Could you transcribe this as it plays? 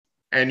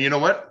And you know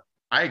what?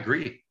 I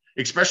agree,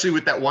 especially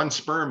with that one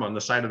sperm on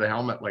the side of the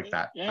helmet like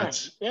that.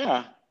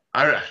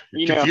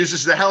 It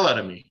confuses the hell out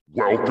of me.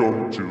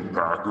 Welcome to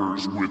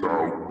Packers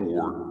Without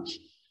Borders,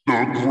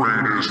 the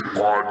greatest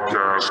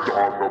podcast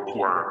on the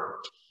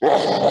planet.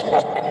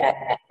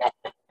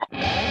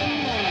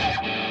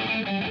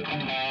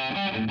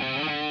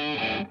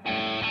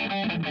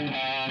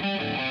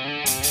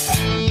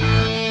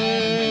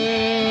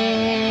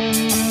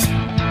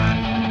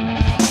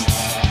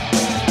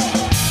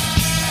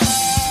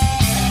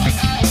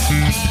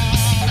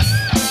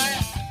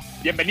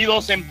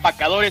 Bienvenidos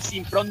Empacadores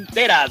Sin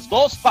Fronteras,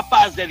 dos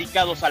papás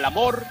dedicados al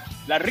amor,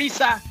 la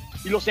risa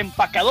y los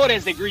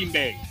empacadores de Green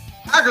Bay.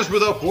 Packers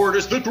Without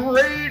Borders, the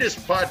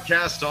greatest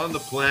podcast on the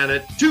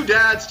planet. Two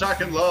dads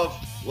talking love,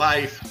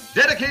 life,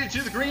 dedicated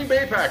to the Green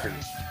Bay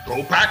Packers.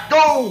 Go Pack,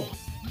 go!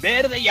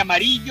 Verde y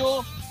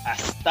amarillo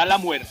hasta la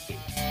muerte.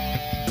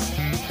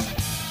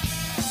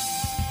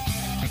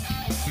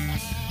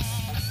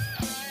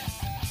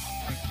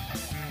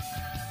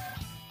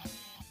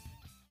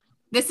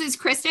 This is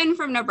Kristen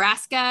from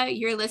Nebraska.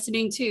 You're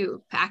listening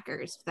to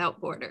Packers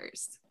Without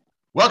Borders.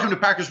 Welcome to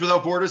Packers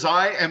Without Borders.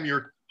 I am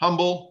your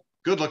humble,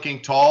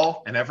 good-looking,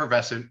 tall, and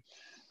effervescent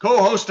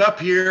co-host up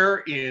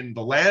here in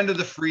the land of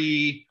the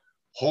free,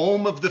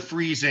 home of the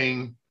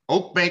freezing,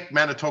 Oakbank,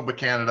 Manitoba,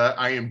 Canada.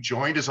 I am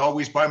joined, as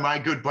always, by my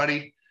good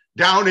buddy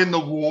down in the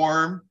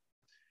warm,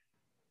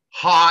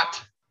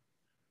 hot,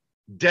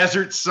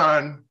 desert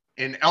sun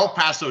in El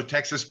Paso,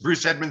 Texas.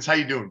 Bruce Edmonds, how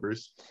you doing,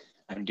 Bruce?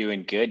 I'm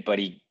doing good,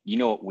 buddy. You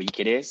know what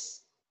week it is?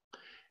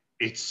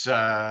 It's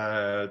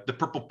the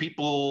Purple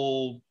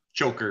People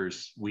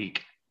Chokers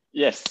week.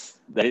 Yes,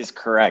 that is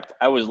correct.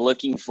 I was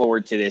looking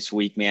forward to this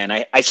week, man.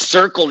 I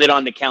circled it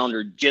on the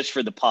calendar just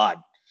for the pod.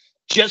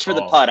 Just for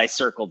the pod, I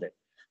circled it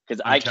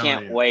because I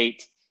can't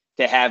wait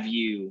to have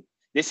you.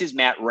 This is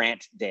Matt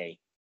Rant Day.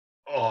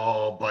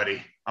 Oh,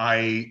 buddy.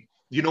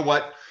 You know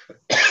what?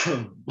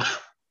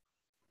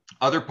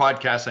 Other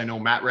podcasts, I know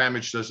Matt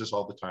Ramage does this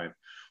all the time.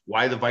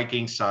 Why the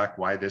Vikings suck,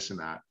 why this and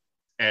that.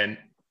 And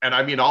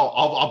I mean,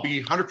 I'll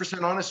be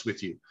 100% honest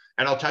with you.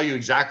 And I'll tell you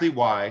exactly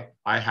why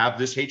I have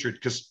this hatred,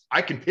 because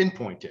I can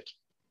pinpoint it.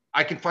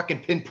 I can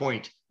fucking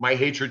pinpoint my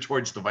hatred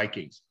towards the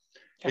Vikings.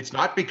 It's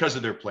not because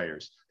of their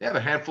players. They have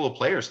a handful of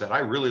players that I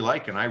really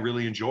like and I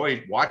really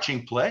enjoy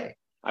watching play.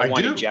 I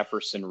wanted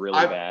Jefferson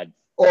really bad.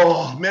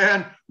 Oh,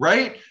 man,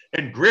 right?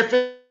 And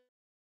Griffin.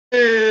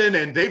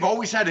 And they've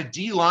always had a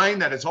D line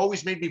that has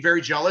always made me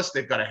very jealous.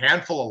 They've got a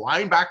handful of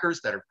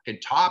linebackers that are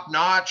top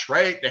notch,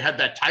 right? They had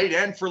that tight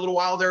end for a little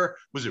while there.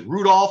 Was it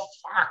Rudolph?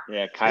 Fuck.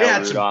 Yeah, Kyle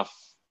Rudolph.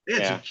 They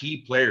had some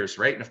key players,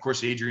 right? And of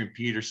course, Adrian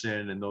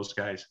Peterson and those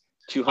guys.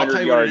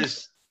 200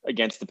 yards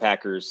against the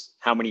Packers.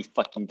 How many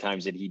fucking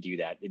times did he do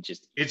that?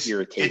 It's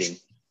irritating.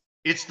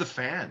 It's the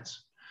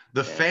fans.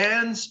 The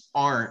fans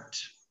aren't.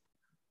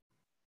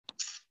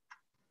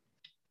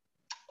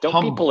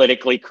 Don't be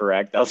politically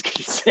correct. I was going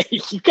to say,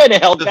 you kind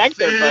of held back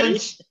there, buddy.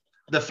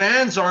 The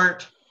fans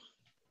aren't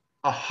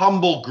a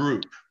humble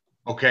group,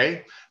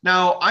 okay?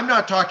 Now, I'm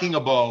not talking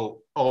about,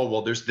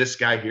 there's this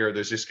guy here,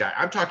 there's this guy.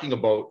 I'm talking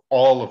about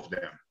all of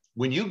them.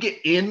 When you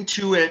get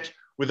into it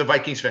with a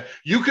Vikings fan,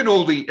 you can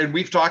only, and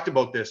we've talked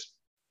about this,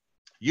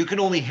 you can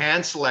only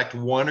hand select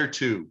one or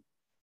two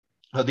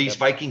of these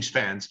Vikings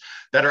fans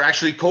that are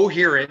actually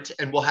coherent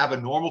and will have a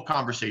normal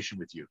conversation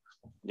with you.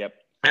 Yep.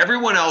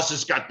 Everyone else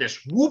has got this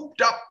whooped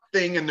up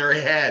thing in their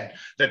head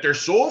that they're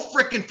so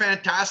freaking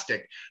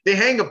fantastic. They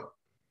hang a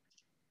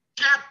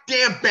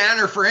goddamn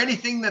banner for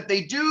anything that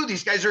they do.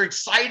 These guys are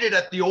excited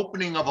at the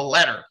opening of a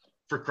letter,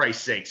 for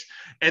Christ's sakes.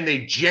 And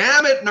they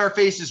jam it in our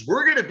faces.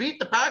 We're going to beat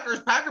the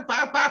Packers.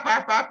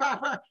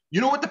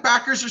 You know what the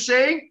Packers are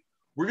saying?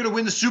 We're going to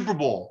win the Super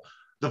Bowl.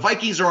 The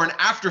Vikings are an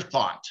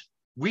afterthought.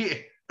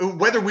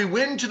 Whether we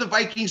win to the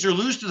Vikings or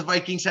lose to the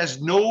Vikings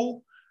has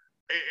no...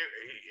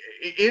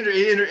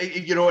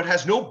 It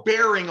has no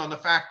bearing on the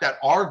fact that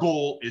our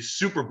goal is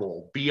Super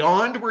Bowl.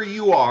 Beyond where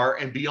you are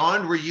and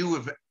beyond where you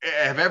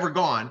have ever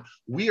gone,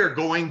 we are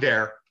going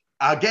there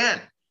again.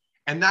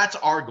 And that's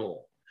our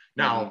goal.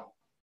 Now,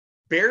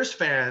 Bears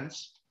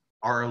fans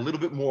are a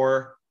little bit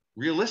more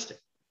realistic.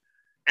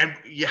 And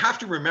you have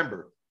to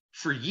remember,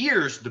 for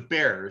years, the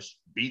Bears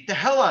beat the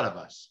hell out of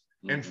us.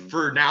 And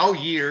for now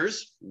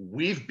years,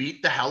 we've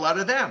beat the hell out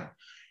of them.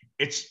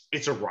 It's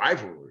a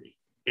rivalry.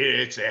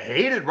 It's a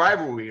hated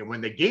rivalry. And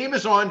when the game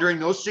is on during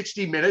those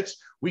 60 minutes,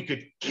 we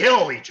could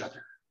kill each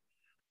other.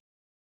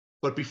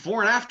 But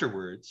before and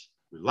afterwards,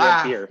 we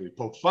laugh, we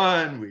poke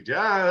fun,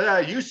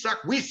 you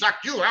suck, we suck,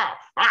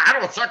 I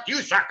don't suck, you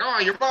suck,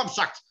 your mom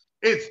sucks.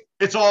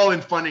 It's all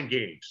in fun and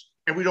games.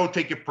 And we don't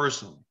take it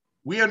personally.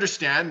 We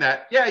understand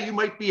that, you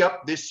might be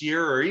up this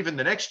year or even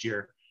the next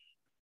year,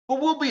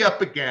 but we'll be up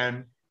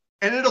again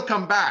and it'll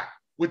come back.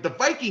 With the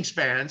Vikings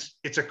fans,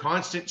 it's a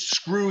constant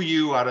screw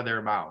you out of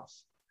their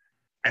mouths.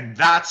 And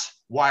that's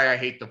why I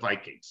hate the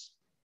Vikings.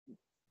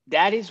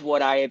 That is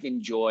what I have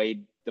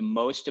enjoyed the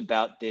most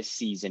about this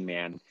season,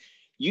 man.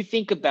 You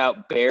think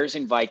about Bears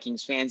and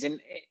Vikings fans, and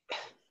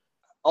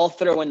I'll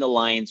throw in the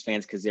Lions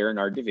fans because they're in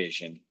our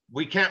division.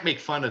 we can't make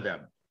fun of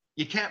them.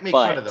 You can't make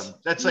fun of them.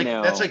 That's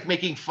like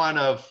making fun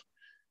of,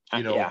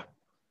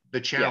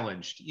 the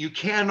challenged. You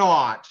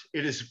cannot.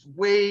 It is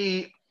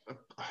way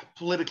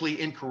politically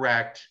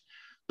incorrect.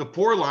 The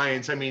poor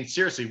Lions, I mean,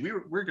 seriously,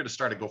 we're going to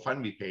start a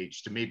GoFundMe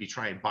page to maybe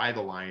try and buy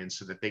the Lions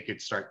so that they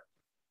could start,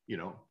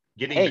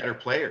 getting better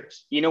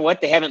players. You know what?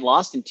 They haven't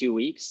lost in 2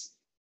 weeks.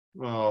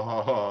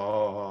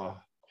 Oh.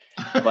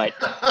 But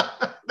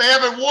they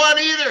haven't won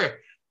either.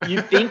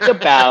 You think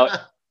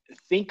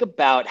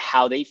about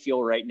how they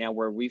feel right now,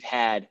 where we've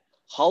had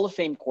Hall of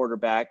Fame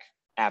quarterback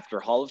after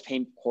Hall of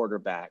Fame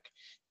quarterback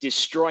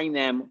destroying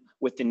them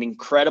with an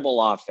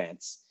incredible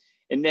offense.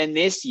 And then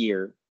this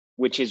year,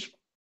 which is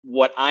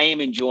what I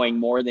am enjoying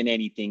more than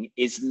anything,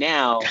 is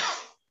now,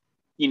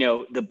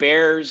 the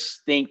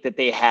Bears think that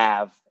they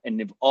have and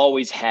have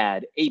always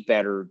had a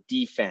better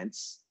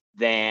defense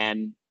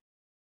than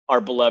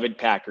our beloved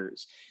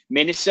Packers.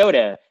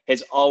 Minnesota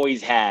has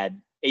always had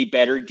a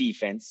better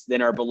defense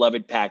than our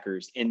beloved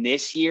Packers. And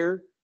this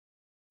year,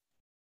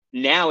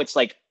 now it's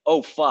like,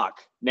 oh,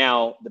 fuck.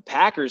 Now the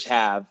Packers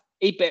have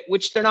a bet,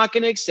 which they're not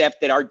going to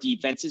accept that our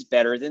defense is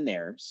better than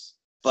theirs.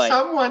 But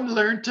someone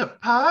learned to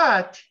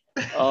putt.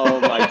 Oh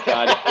my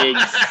God.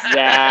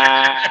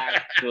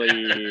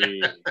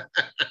 Exactly.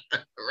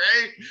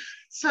 Right?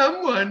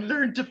 Someone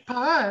learned to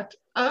putt.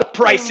 The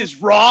price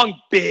is wrong,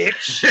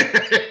 bitch.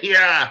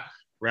 Yeah.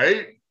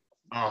 Right?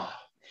 Oh.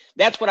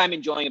 That's what I'm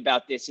enjoying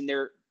about this. And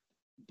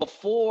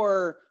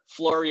before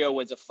Florio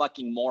was a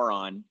fucking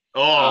moron.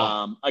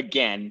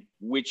 Again,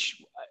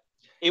 which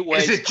it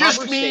was. Is it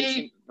just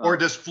me, or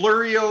does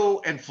Florio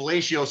and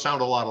Fellatio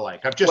sound a lot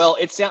alike? Well,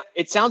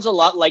 it sounds a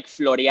lot like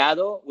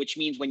floreado, which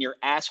means when your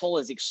asshole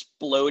is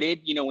exploded.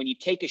 When you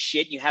take a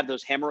shit, you have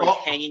those hemorrhoids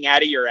hanging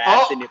out of your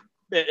ass,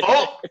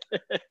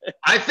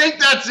 I think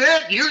that's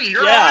it.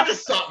 You're onto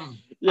something.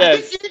 Yes.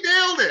 I think you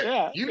nailed it.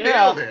 Yeah. You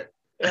nailed it.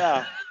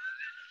 Yeah.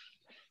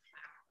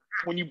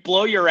 When you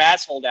blow your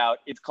asshole out,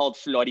 it's called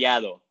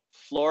floreado.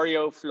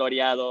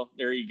 Floreado.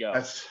 There you go.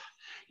 That's,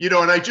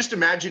 and I just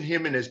imagine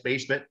him in his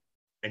basement,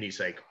 and he's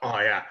like, "Oh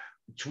yeah,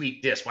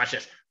 tweet this, watch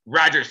this.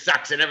 Rodgers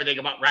sucks, and everything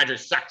about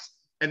Rodgers sucks."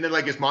 And then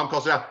his mom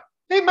calls out,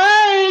 "Hey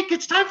Mike,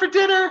 it's time for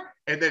dinner."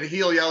 And then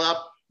he'll yell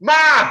up,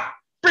 "Mom,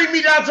 bring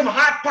me down some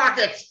Hot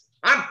Pockets.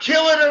 I'm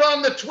killing it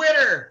on the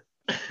Twitter."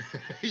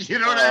 You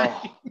know what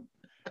I mean?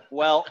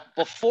 Well,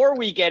 before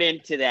we get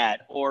into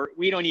that, or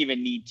we don't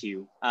even need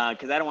to,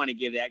 because I don't want to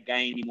give that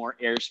guy any more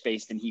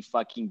airspace than he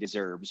fucking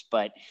deserves.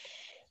 But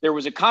there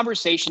was a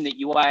conversation that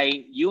you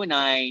and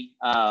I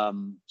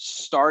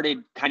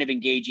started kind of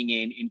engaging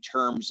in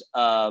terms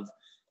of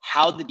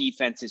how the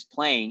defense is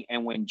playing.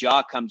 And when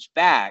Ja comes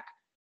back,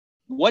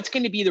 what's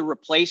going to be the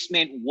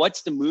replacement?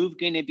 What's the move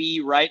going to be,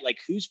 right? Like,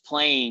 who's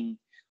playing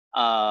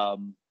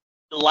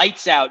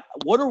lights out?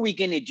 What are we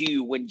going to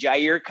do when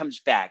Jaire comes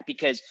back?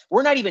 Because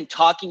we're not even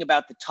talking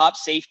about the top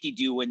safety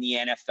duo in the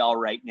NFL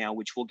right now,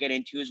 which we'll get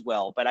into as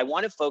well. But I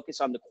want to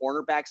focus on the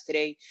cornerbacks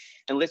today.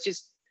 And let's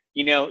just,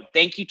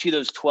 thank you to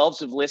those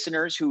 12s of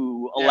listeners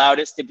who allowed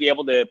us to be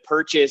able to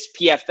purchase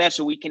PFF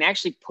so we can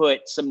actually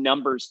put some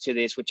numbers to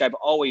this, which I've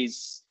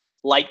always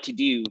liked to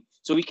do,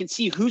 so we can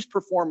see who's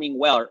performing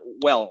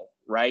well,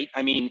 right?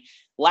 I mean,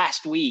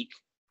 last week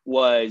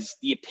was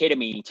the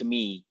epitome to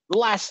me. The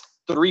last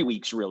 3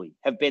 weeks really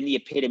have been the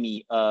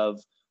epitome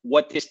of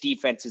what this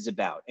defense is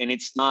about. And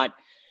it's not,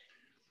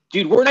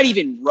 dude, we're not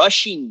even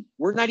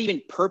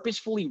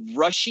purposefully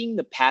rushing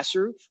the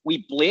passer.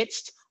 We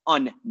blitzed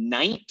on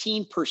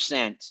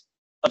 19%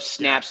 of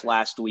snaps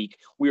last week.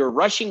 We were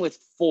rushing with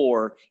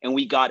 4 and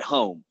we got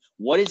home.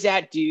 What does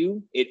that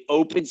do? It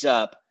opens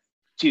up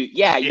to,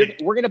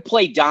 we're going to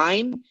play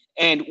dime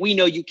and we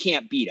know you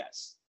can't beat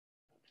us.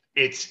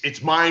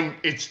 It's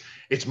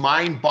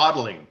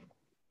mind-boggling.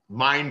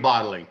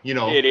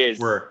 It is.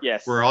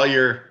 Where all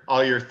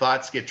your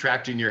thoughts get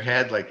trapped in your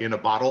head like in a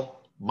bottle.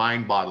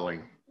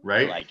 Mind-boggling,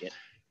 right? I like it.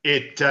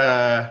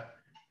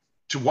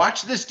 To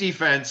watch this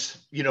defense,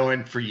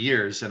 and for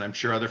years, and I'm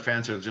sure other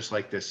fans are just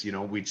like this,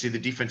 we'd see the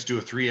defense do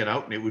a 3 and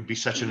out and it would be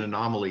such an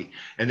anomaly.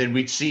 And then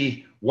we'd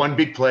see one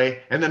big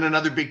play and then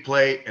another big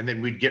play. And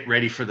then we'd get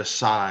ready for the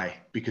sigh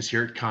because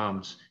here it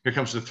comes. Here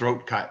comes the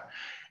throat cut.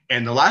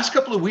 And the last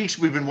couple of weeks,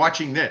 we've been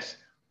watching this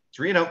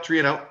 3 and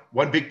out,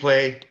 one big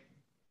play,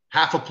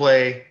 half a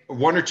play,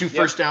 1 or 2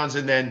 first downs,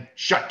 and then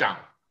shut down.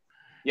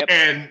 Yep.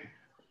 And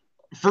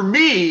for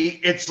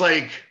me, it's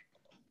like,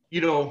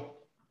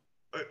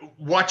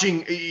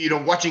 watching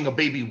a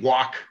baby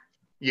walk,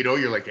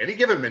 you're like, any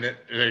given minute,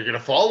 they're going to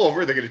fall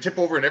over, they're going to tip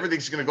over, and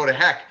everything's going to go to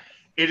heck.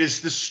 It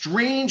is the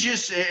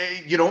strangest,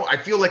 I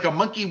feel like a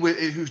monkey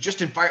who's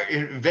just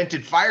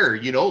invented fire,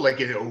 like,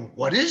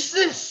 what is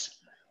this?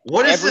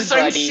 What is this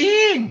I'm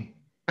seeing?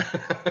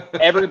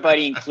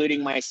 Everybody,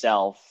 including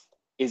myself,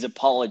 is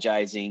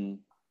apologizing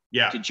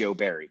to Joe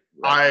Barry.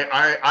 Right?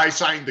 I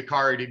signed the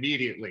card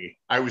immediately.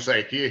 I was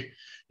like, you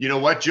know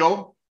what,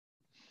 Joe?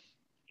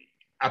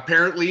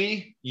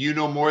 Apparently, you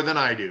know more than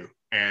I do.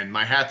 And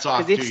my hat's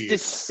off to you. It's the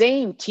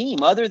same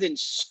team other than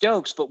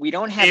Stokes, but we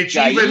don't have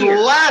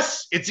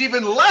Jaire. It's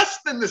even less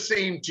than the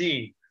same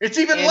team. It's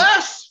even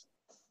less.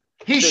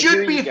 He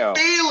should be go.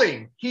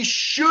 failing. He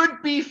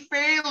should be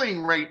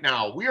failing right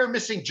now. We are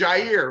missing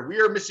Jair.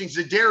 We are missing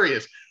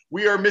Za'Darius.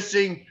 We are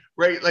missing,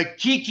 right? Like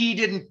Kiki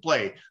didn't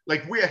play.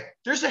 Like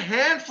there's a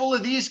handful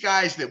of these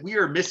guys that we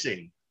are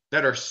missing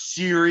that are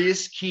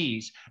serious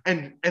keys.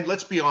 And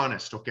let's be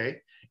honest,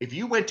 okay? If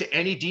you went to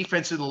any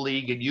defense in the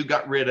league and you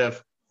got rid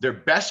of their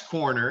best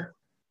corner,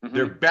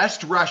 their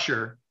best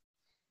rusher,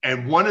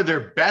 and one of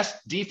their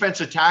best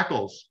defensive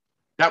tackles,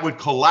 that would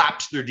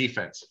collapse their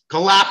defense.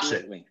 Collapse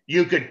it.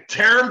 You could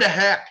tear them to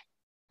heck.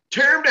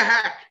 Tear them to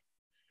heck.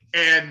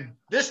 And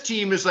this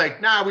team is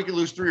like, nah, we can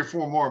lose 3 or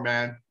 4 more,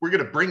 man. We're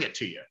going to bring it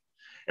to you.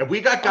 And we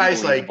got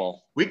guys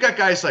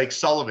like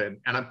Sullivan,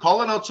 and I'm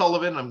calling out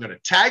Sullivan. I'm going to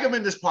tag him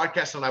in this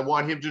podcast, and I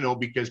want him to know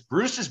because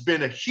Bruce has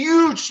been a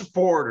huge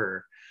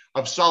supporter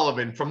of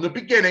Sullivan from the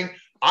beginning.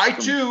 I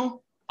too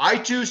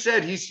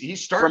said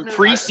he's starting from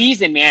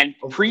preseason, man.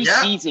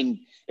 Preseason.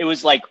 Yeah. It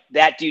was like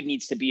that dude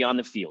needs to be on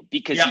the field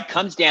because he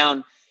comes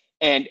down,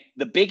 and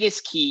the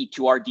biggest key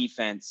to our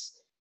defense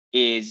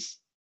is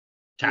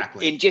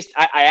tackling. And just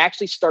I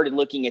actually started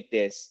looking at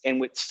this,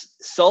 and what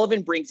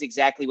Sullivan brings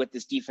exactly what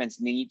this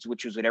defense needs,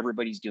 which is what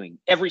everybody's doing.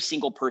 Every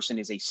single person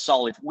is a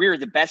solid. We're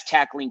the best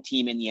tackling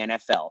team in the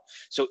NFL.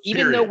 So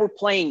even though we're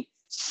playing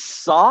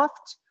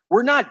soft,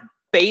 we're not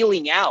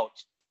bailing out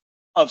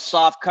of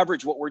soft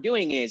coverage. What we're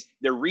doing is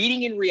they're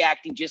reading and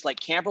reacting just like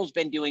Campbell's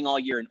been doing all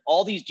year, and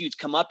all these dudes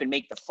come up and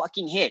make the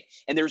fucking hit,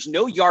 and there's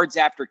no yards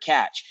after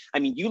catch. I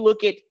mean, you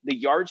look at the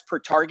yards per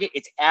target,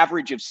 it's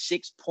average of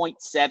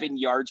 6.7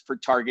 yards per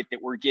target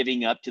that we're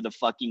giving up to the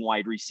fucking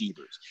wide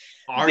receivers.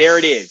 There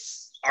it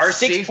is. Our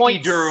safety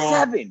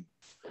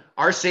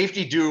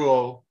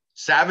duo,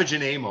 Savage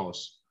and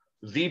Amos,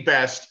 the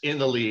best in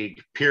the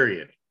league,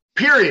 period.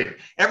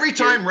 Every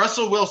time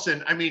Russell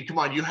Wilson, I mean, come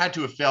on, you had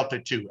to have felt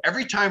it too.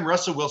 Every time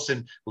Russell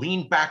Wilson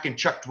leaned back and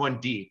chucked one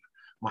deep,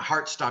 my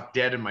heart stopped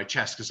dead in my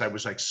chest because I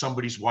was like,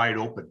 somebody's wide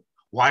open.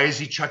 Why is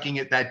he chucking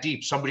it that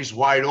deep? Somebody's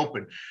wide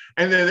open.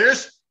 And then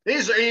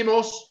there's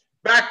Amos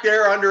back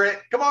there under it.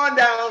 Come on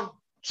down.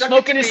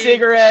 Smoking a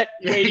cigarette,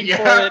 waiting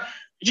for it.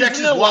 Checks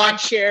his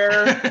watch.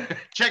 Chair.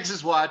 Checks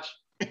his watch.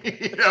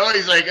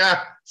 He's like,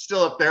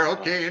 still up there.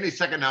 Okay, any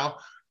second now.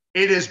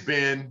 It has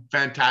been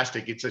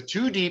fantastic. It's a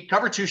 2 deep,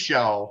 cover 2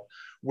 shell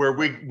where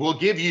we will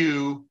give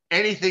you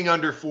anything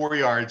under 4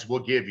 yards. We'll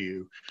give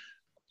you.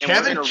 And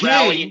Kevin King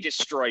rally and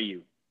destroy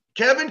you.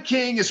 Kevin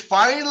King is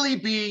finally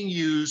being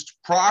used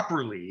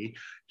properly.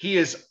 He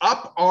is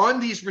up on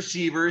these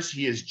receivers.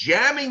 He is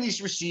jamming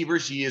these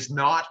receivers. He is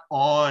not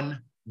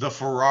on the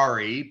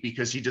Ferrari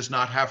because he does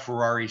not have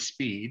Ferrari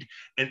speed.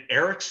 And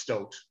Eric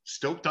Stokes,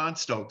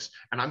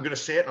 and I'm going to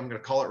say it, I'm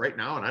going to call it right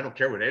now, and I don't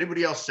care what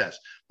anybody else says.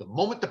 The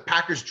moment the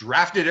Packers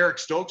drafted Eric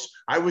Stokes,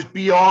 I was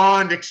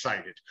beyond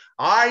excited.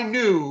 I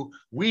knew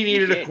we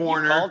needed a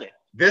corner.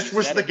 This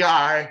was the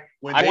guy.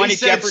 When I wanted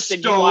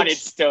Jefferson, you wanted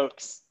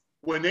Stokes.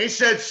 When they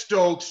said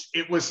Stokes,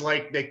 it was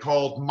like they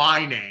called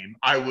my name.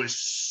 I was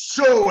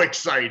so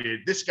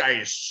excited. This guy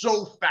is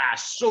so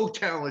fast, so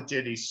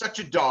talented. He's such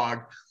a dog.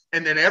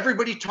 And then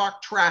everybody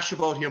talked trash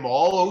about him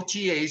all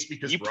OTAs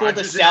because you pulled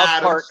a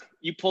South Park.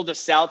 You pulled a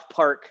South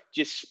Park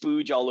just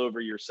spooge all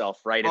over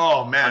yourself, right?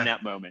 On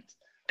that moment.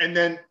 And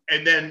then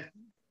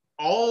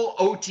all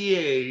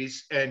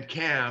OTAs and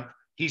camp,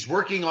 he's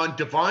working on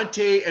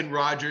Devontae and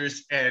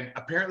Rodgers, and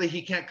apparently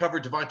he can't cover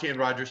Devontae and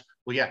Rodgers.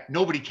 Well, yeah,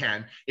 nobody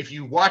can. If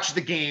you watch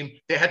the game,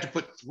 they had to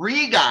put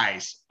 3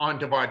 guys on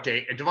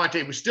Devontae, and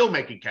Devontae was still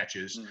making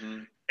catches. Mm-hmm.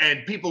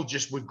 And people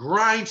just would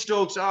grind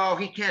Stokes. Oh,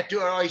 he can't do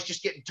it. Oh, he's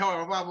just getting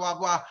tired, blah, blah,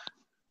 blah.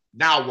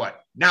 Now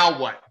what?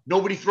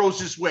 Nobody throws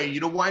his way. You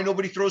know why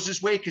nobody throws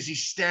his way? Because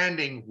he's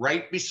standing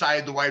right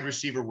beside the wide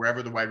receiver,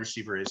 wherever the wide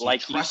receiver is.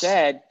 Like you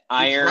said,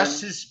 iron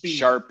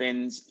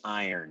sharpens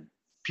iron.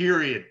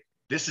 Period.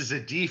 This is a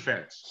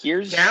defense.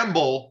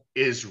 Campbell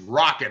is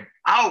rocking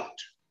out.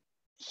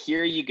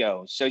 Here you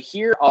go. So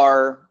here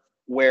are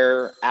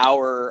where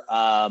our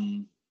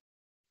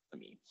let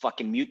me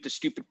fucking mute the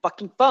stupid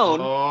fucking phone.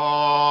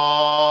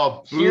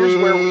 Oh, boo. Here's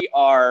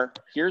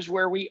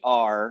where we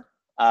are.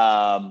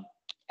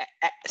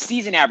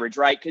 Season average,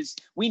 right? Because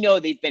we know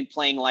they've been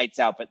playing lights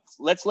out, but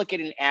let's look at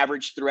an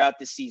average throughout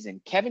the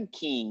season. Kevin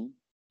King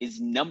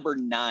is number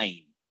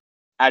 9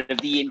 out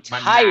of the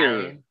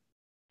entire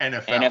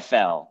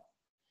NFL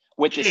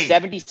with a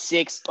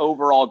 76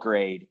 overall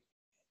grade,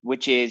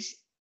 which is,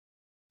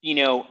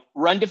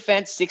 run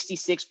defense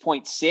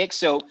 66.6.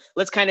 So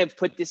let's kind of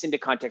put this into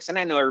context. And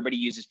I know everybody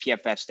uses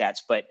PFF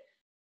stats, but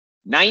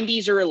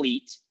 90s are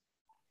elite,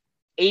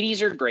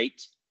 80s are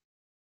great,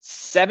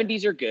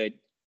 70s are good,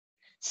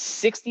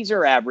 60s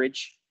are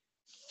average,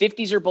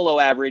 50s are below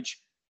average,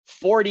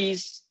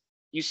 40s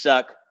you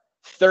suck,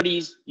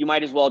 30s you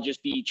might as well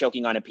just be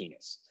choking on a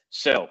penis.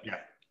 So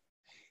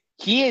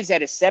he is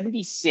at a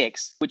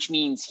 76, which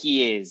means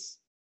he is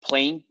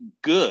playing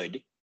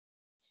good.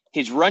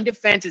 His run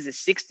defense is a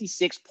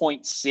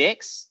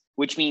 66.6,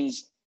 which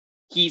means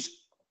he's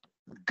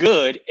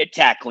good at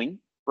tackling,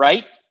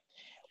 right?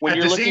 At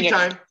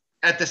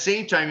the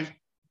same time,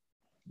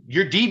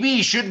 Your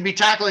DB shouldn't be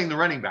tackling the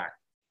running back.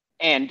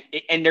 And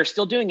they're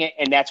still doing it,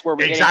 and that's where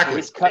we're exactly. getting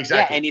his exactly.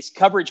 Yeah, and his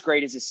coverage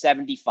grade is a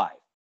 75.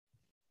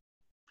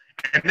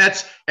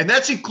 And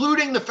that's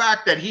including the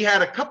fact that he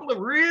had a couple of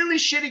really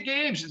shitty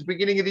games at the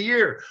beginning of the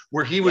year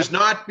where he was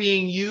not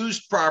being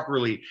used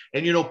properly.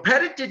 And,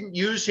 Pettit didn't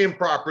use him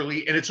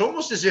properly. And it's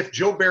almost as if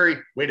Joe Barry,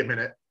 wait a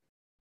minute,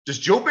 does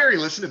Joe Barry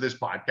listen to this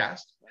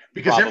podcast?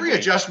 Because every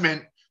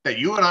adjustment that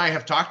you and I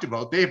have talked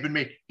about, they have been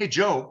made. Hey,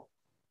 Joe,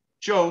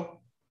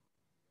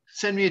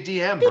 send me a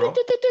DM, bro.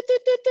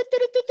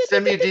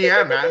 Send me a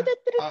DM, man.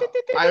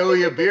 I owe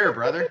you a beer,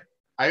 brother.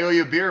 I owe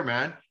you a beer,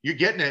 man. You're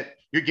getting it.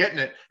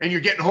 And you're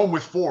getting home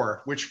with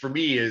 4, which for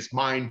me is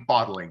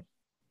mind-boggling.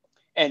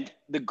 And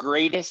the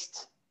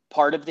greatest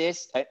part of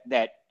this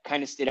that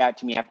kind of stood out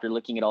to me after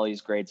looking at all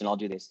these grades, and I'll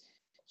do this,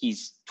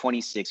 he's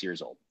 26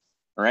 years old,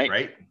 all right?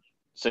 Right.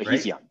 So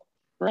he's young.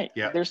 Right.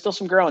 Yeah. There's still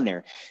some growing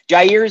there.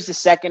 Jair is the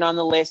second on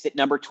the list at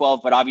number 12,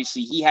 but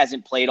obviously he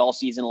hasn't played all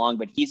season long,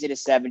 but he's at a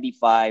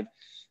 75.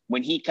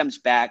 When he comes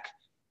back,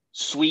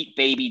 sweet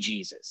baby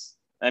Jesus.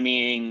 I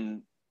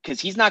mean, because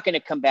he's not going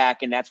to come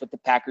back, and that's what the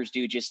Packers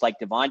do, just like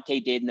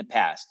Devontae did in the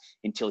past.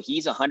 Until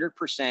he's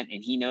 100%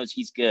 and he knows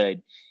he's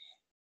good,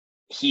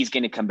 he's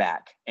going to come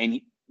back.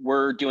 And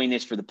we're doing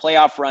this for the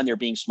playoff run. They're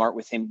being smart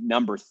with him.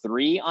 Number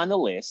 3 on the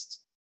list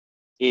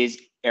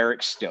is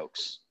Eric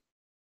Stokes.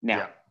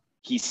 Now,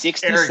 he's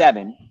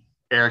 67.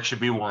 Eric should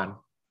be 1.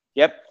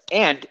 Yep.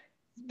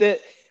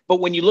 But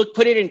when you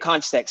put it in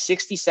context,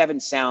 67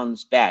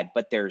 sounds bad,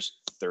 but there's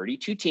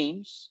 32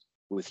 teams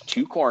with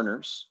 2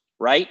 corners,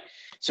 right?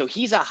 So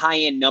he's a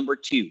high-end number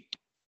 2.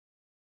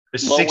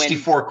 There's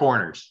 64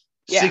 corners.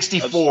 Yeah,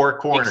 64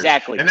 corners.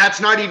 Exactly. And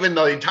that's not even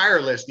the entire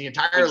list. The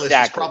entire list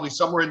is probably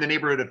somewhere in the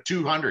neighborhood of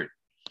 200.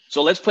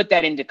 So let's put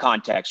that into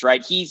context,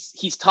 right?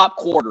 He's top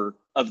quarter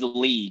of the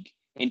league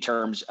in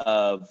terms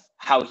of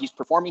how he's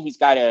performing. He's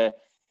got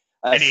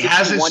and he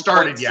hasn't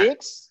started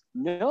yet.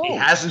 No. He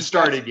hasn't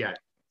started yet.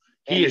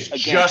 He is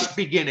just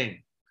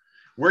beginning.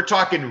 We're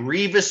talking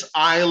Revis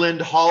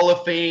Island Hall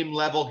of Fame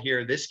level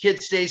here. This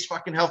kid stays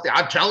fucking healthy.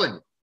 I'm telling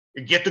you.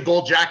 Get the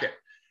gold jacket.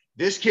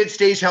 This kid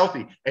stays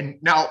healthy. And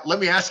now let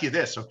me ask you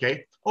this,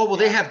 okay? Oh, well,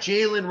 they have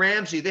Jalen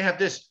Ramsey. They have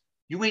this.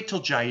 You wait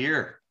till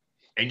Jair.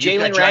 And you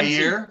got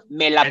Jair.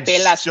 Me la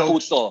pelas,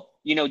 puto.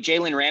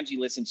 Jalen Ramsey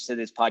listens to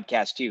this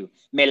podcast too.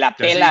 Me la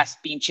pelas,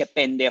 pinche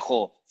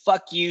pendejo.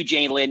 Fuck you,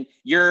 Jalen.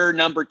 You're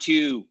number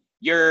 2.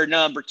 You're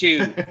number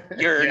 2.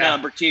 You're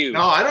number 2.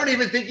 No, I don't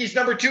even think he's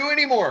number 2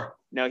 anymore.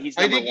 No, he's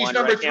number 1 he's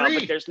number right 3. now,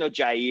 but there's no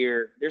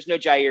Jair.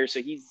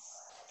 So he's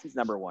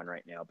number 1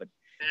 right now. But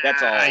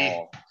that's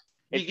all.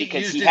 It's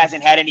because he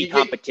hasn't had any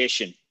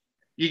competition.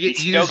 You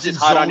get used in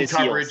zone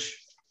coverage.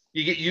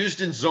 You get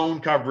used in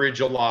zone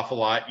coverage an awful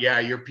lot. Yeah,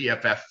 your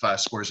PFF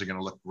scores are going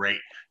to look great.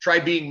 Try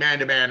being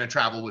man-to-man and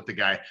travel with the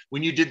guy.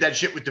 When you did that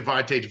shit with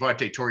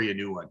Devontae tore you a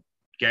new one.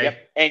 Okay?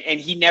 Yep. And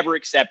he never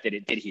accepted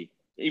it, did he?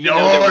 Even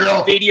there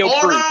was video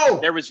proof. No.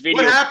 There was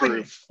video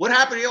proof. What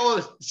happened?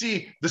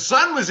 See, the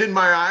sun was in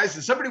my eyes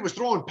and somebody was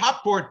throwing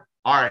popcorn.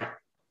 All right,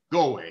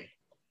 go away.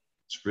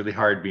 It's really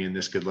hard being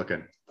this good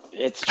looking.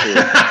 It's true.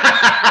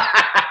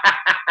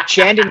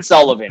 Chandon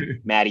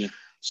Sullivan, Maddie.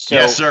 So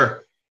yes,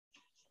 sir.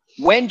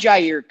 When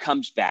Jair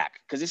comes back,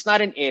 because it's not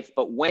an if,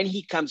 but when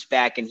he comes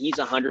back and he's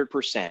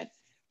 100%,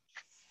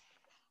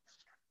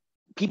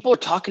 people are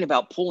talking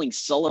about pulling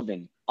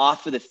Sullivan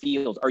off of the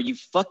field. Are you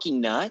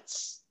fucking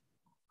nuts?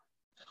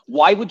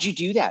 Why would you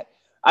do that?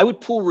 I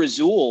would pull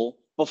Rasul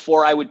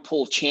before I would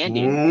pull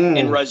Chandon.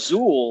 And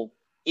Rasul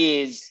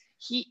is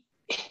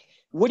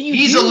what do you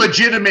He's do?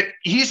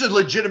 He's a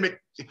legitimate.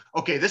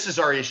 Okay, this is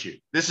our issue.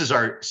 This is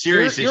our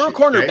serious issue. You're a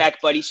cornerback,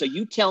 buddy, so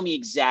you tell me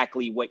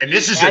exactly what. And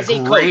this is as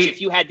a coach,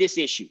 if you had this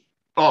issue.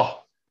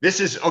 Oh, this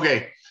is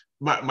okay.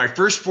 My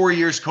first 4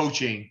 years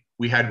coaching,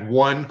 we had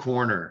 1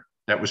 corner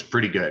that was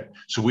pretty good.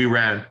 So we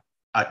ran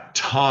a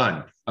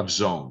ton of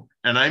zone,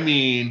 and I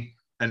mean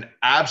an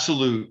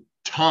absolute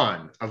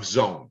ton of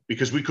zone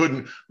because we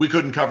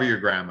couldn't cover your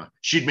grandma.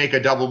 She'd make a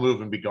double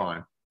move and be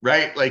gone.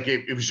 Right? Like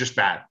it was just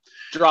bad.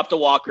 Drop the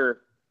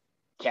Walker,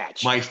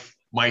 catch.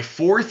 My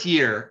 4th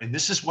year, and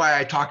this is why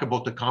I talk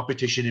about the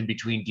competition in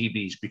between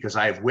DBs because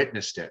I have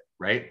witnessed it,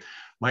 right?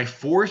 My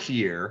 4th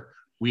year,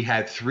 we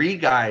had 3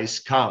 guys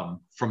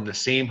come from the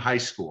same high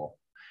school,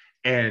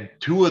 and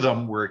 2 of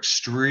them were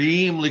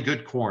extremely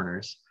good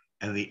corners,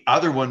 and the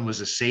other one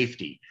was a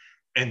safety.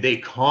 And they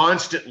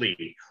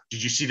constantly,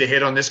 did you see the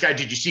hit on this guy?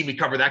 Did you see me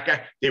cover that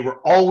guy? They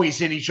were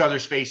always in each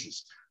other's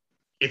faces.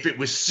 If it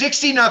was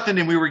 60-0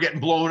 and we were getting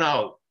blown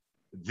out,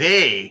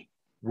 they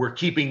were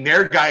keeping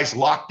their guys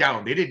locked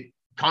down. They didn't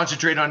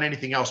concentrate on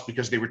anything else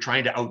because they were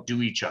trying to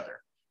outdo each other,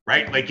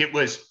 right? Like it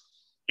was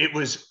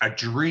a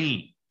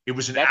dream. It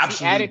was an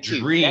absolute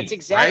dream. That's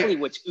exactly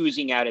what's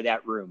oozing out of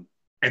that room.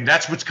 And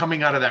that's what's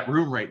coming out of that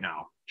room right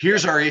now.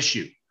 Here's our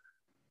issue.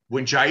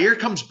 When Jair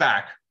comes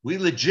back, we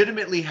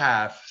legitimately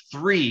have 4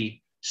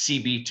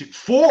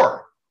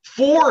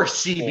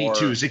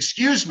 CB2s,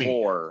 excuse me.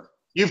 4.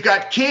 You've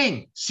got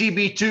King,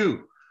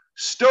 CB2,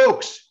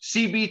 Stokes,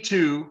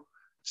 CB2,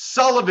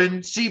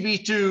 Sullivan,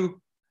 CB2,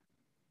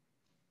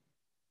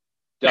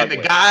 and the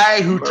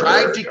guy who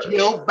tried to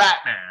kill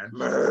Batman.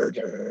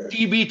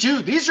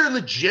 CB2. These are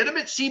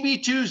legitimate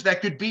CB2s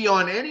that could be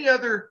on any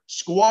other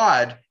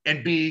squad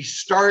and be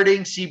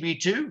starting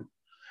CB2.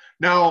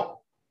 Now,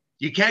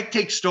 you can't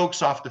take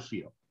Stokes off the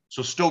field.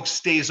 So Stokes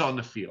stays on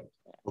the field.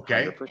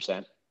 Okay.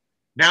 100%.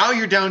 Now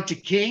you're down to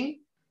King,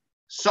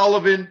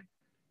 Sullivan,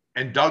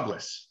 and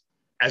Douglas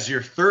as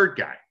your third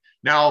guy.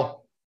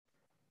 Now,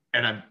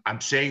 and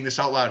I'm saying this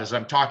out loud as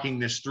I'm talking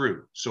this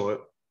through.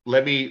 So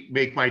let me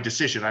make my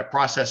decision. I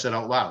process it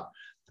out loud.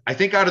 I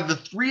think out of the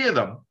three of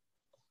them,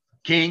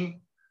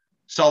 King,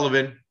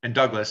 Sullivan, and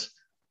Douglas,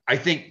 I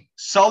think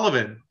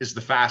Sullivan is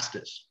the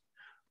fastest.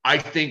 I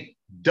think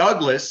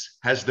Douglas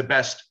has the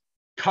best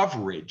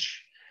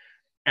coverage.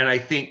 And I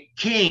think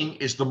King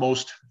is the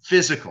most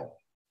physical.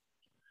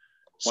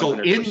 So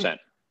 100%.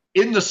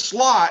 in the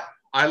slot,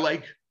 I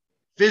like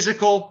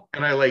physical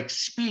and I like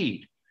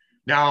speed.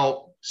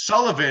 Now,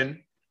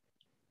 Sullivan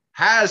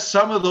has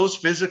some of those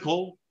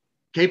physical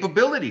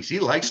capabilities. He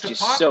likes to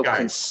pop so guys.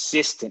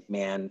 Consistent,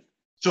 man.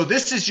 So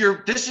this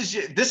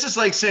is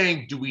like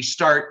saying, do we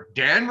start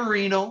Dan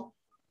Marino?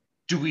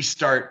 Do we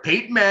start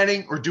Peyton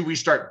Manning, or do we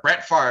start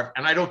Brett Favre?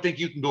 And I don't think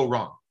you can go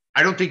wrong.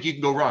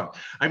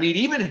 I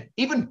mean,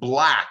 even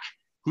Black,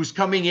 who's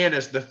coming in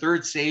as the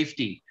third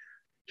safety,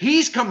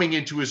 he's coming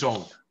into his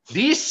own.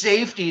 These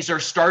safeties are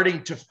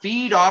starting to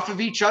feed off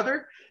of each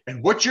other.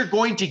 And what you're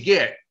going to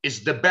get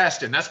is the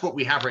best. And that's what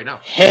we have right now.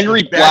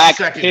 Henry Black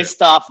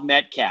pissed off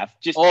Metcalf.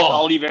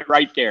 I'll leave it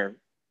right there.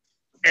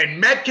 And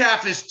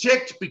Metcalf is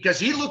ticked because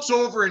he looks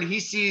over and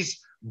he sees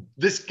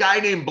this guy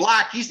named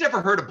Black. He's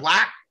never heard of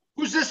Black.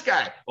 Who's this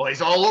guy? Oh,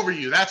 he's all over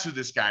you. That's who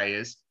this guy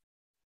is.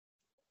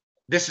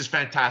 This is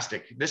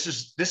fantastic. This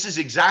is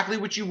exactly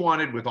what you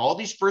wanted with all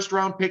these first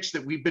round picks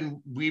that we've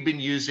been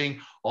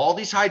using, all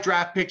these high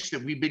draft picks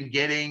that we've been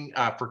getting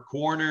for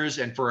corners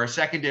and for our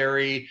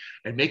secondary,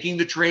 and making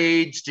the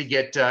trades to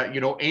get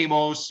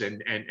Amos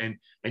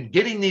and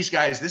getting these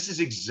guys. This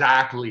is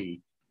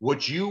exactly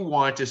what you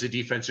want as a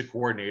defensive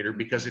coordinator,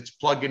 because it's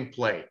plug and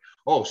play.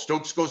 Oh,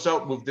 Stokes goes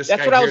out, move this guy.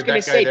 That's what I was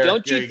going to say.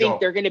 Don't you think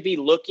they're going to be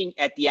looking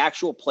at the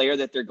actual player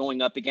that they're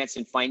going up against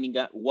and finding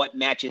out what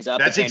matches up?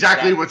 That's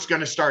exactly what's going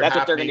to start happening.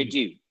 That's what they're going to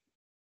do.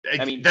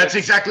 I mean, that's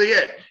exactly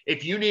it.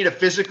 If you need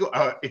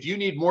if you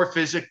need more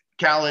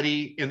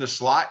physicality in the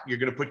slot, you're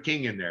going to put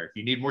King in there. If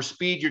you need more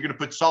speed, you're going to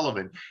put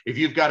Sullivan. If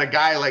you've got a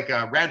guy like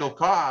Randall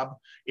Cobb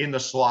in the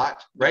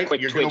slot, right?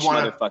 You're going to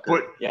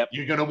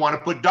want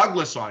to put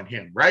Douglas on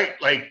him, right?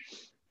 Like,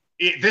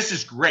 this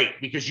is great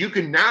because you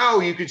can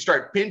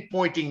start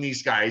pinpointing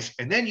these guys,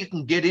 and then you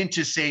can get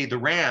into, say, the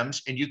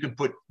Rams, and you can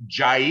put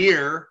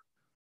Jair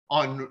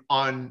on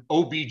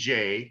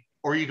OBJ,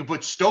 or you can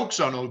put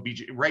Stokes on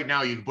OBJ. Right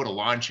now, you can put a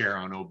lawn chair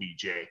on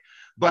OBJ.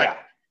 But, yeah.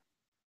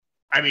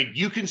 I mean,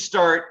 you can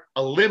start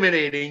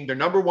eliminating the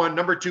number 1,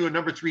 number 2, and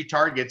number 3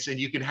 targets, and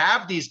you can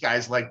have these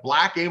guys like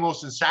Black,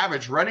 Amos, and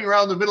Savage running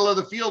around the middle of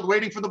the field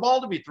waiting for the ball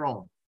to be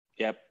thrown.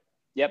 Yep.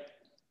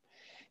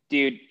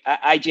 Dude,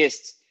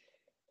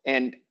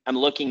 and I'm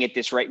looking at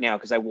this right now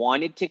because I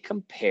wanted to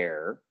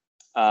compare.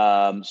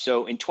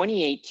 So in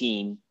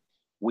 2018,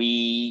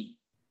 we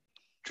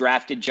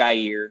drafted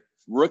Jair,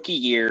 rookie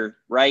year,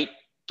 right?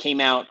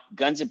 Came out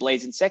guns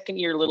a-blazing. Second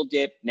year, little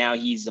dip. Now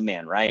he's the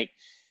man, right?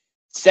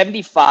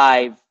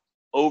 75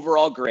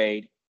 overall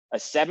grade, a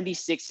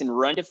 76 in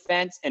run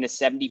defense, and a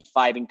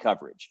 75 in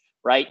coverage.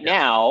 Right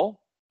now,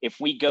 if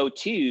we go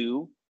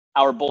to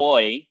our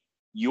boy,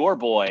 your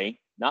boy,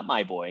 not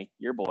my boy,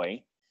 your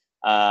boy,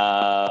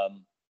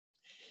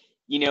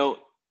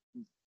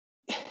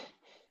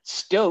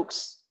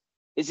 Stokes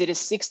is at a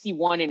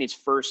 61 in his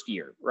first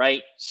year,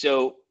 right?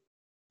 So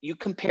you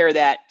compare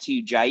that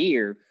to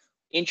Jair.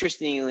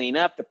 Interestingly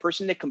enough, the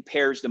person that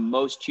compares the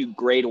most to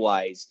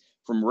grade-wise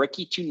from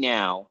rookie to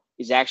now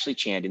is actually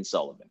Chandon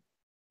Sullivan.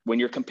 When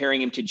you're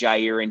comparing him to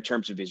Jair in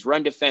terms of his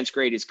run defense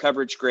grade, his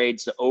coverage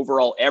grades, the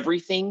overall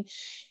everything,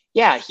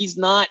 yeah, he's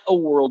not a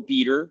world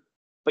beater,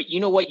 but you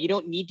know what? You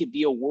don't need to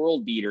be a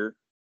world beater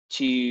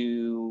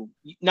to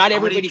 – not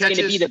everybody's going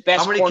to be the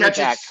best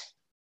cornerback.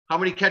 How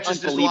many catches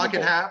does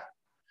Lockett have?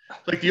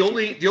 Like the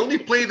only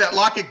play that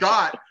Lockett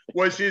got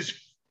was his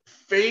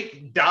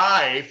fake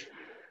dive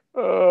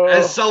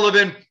as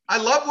Sullivan. I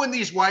love when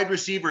these wide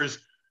receivers,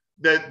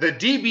 the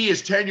DB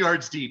is 10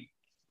 yards deep.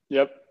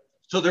 Yep.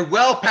 So they're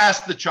well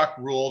past the Chuck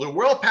rule. They're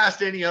well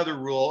past any other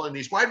rule. And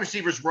these wide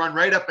receivers run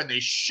right up and they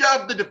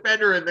shove the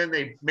defender and then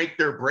they make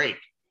their break.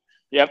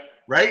 Yep.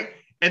 Right?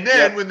 And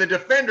then when the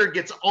defender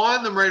gets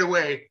on them right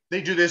away,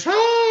 they do this.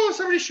 Oh,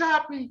 somebody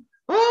shot me.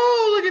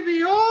 Oh, look at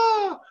me.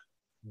 Oh,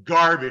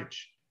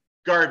 garbage.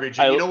 And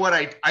you know what?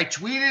 I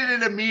tweeted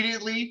it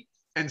immediately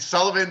and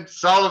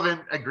Sullivan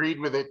agreed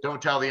with it.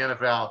 Don't tell the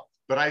NFL.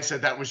 But I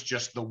said that was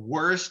just the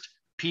worst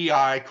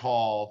PI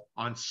call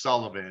on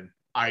Sullivan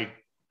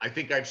I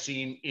think I've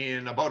seen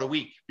in about a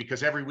week,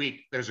 because every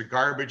week there's a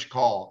garbage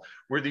call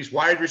where these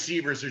wide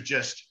receivers are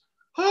just,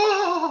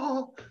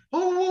 woe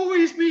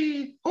is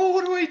me. Oh,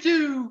 what do I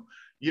do?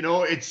 You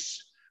know,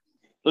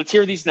 let's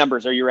hear these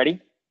numbers. Are you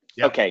ready?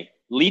 Yep. Okay.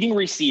 Leading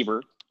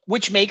receiver,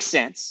 which makes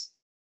sense.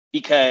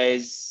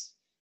 because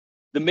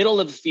the middle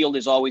of the field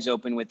is always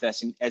open with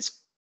us. And as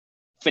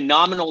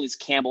phenomenal as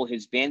Campbell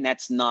has been,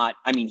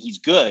 he's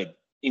good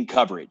in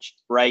coverage,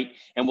 right?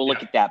 And we'll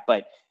look at that.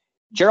 But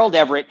Gerald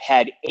Everett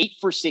had 8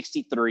 for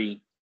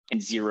 63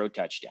 and 0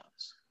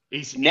 touchdowns.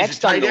 He's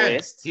next on the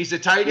list. He's a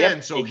tight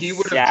end, so he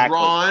would have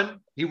drawn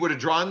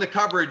the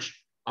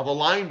coverage of a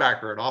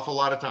linebacker an awful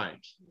lot of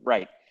times.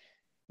 Right.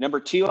 Number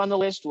 2 on the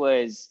list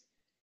was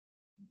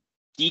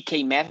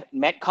DK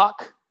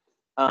Metcalf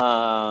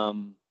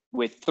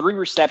with 3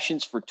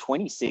 receptions for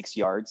 26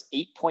 yards,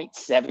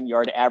 8.7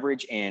 yard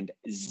average, and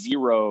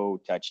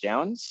 0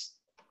 touchdowns.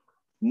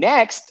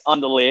 Next on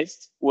the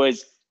list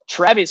was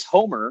Travis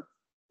Homer,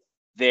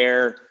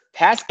 their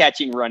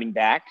pass-catching running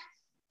back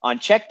on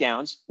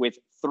checkdowns with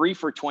 3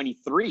 for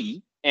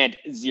 23 and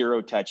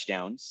 0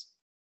 touchdowns.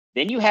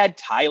 Then you had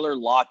Tyler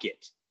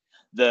Lockett,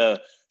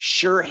 the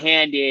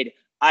sure-handed,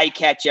 I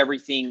catch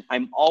everything,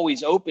 I'm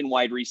always open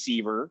wide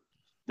receiver,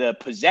 the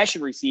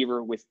possession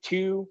receiver with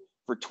 2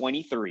 for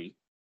 23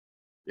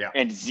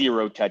 and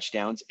 0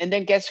 touchdowns. And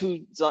then guess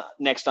who's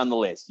next on the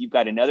list? You've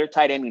got another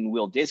tight end in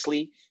Will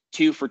Dissly,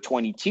 2 for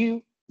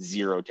 22,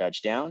 0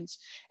 touchdowns.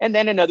 And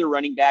then another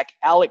running back,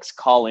 Alex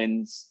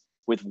Collins,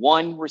 with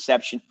 1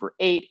 reception for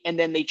 8. And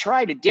then they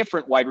tried a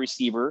different wide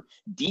receiver,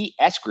 D.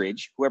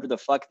 Eskridge, whoever the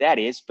fuck that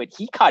is, but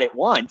he caught it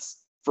once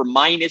for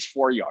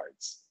 -4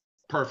 yards.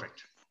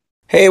 Perfect.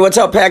 Hey, what's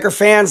up, Packer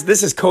fans?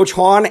 This is Coach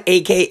Juan,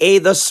 a.k.a.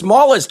 the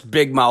smallest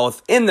big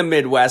mouth in the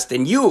Midwest,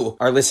 and you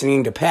are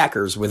listening to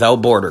Packers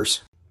Without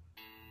Borders.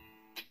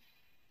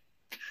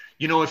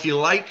 You know, if you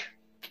like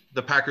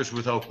the Packers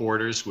Without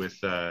Borders with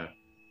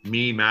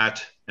me,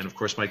 Matt, and of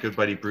course my good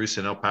buddy Bruce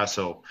in El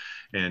Paso,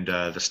 and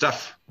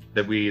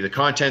the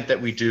content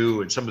that we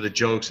do, and some of the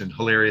jokes and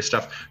hilarious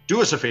stuff,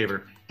 do us a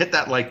favor, hit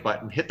that like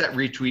button, hit that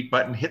retweet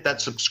button, hit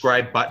that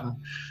subscribe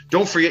button.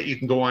 Don't forget, you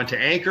can go on to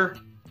Anchor.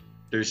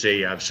 There's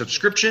a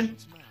subscription.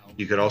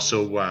 You could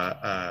also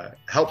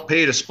help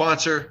pay to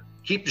sponsor,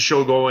 keep the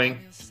show going.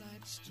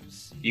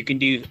 You can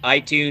do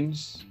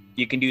iTunes.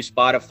 You can do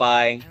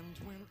Spotify.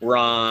 We're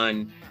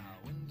on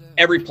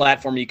every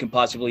platform you can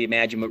possibly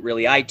imagine, but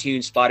really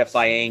iTunes,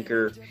 Spotify,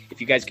 Anchor.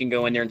 If you guys can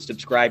go in there and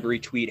subscribe,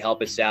 retweet,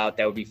 help us out,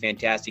 that would be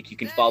fantastic. You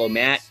can follow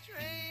Matt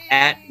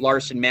at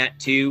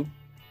LarsonMatt2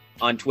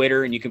 on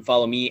Twitter, and you can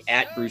follow me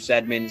at Bruce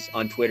Edmonds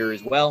on Twitter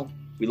as well.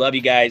 We love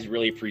you guys.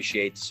 Really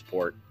appreciate the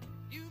support.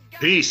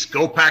 Peace.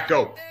 Go Pack,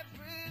 go.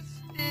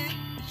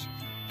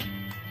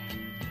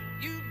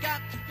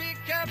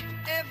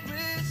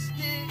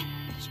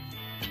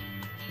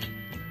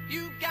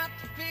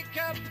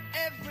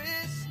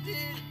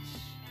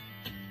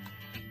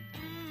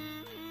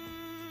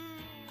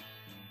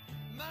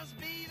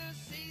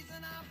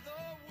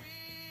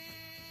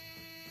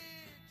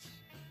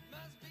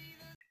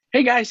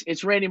 Hey guys,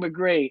 it's Randy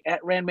McGray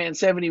at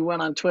Randman71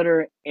 on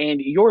Twitter,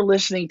 and you're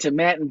listening to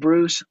Matt and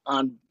Bruce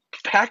on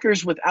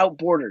Packers Without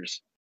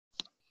Borders.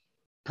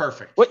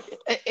 Perfect.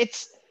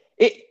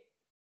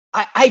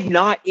 I've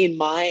not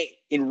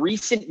in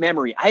recent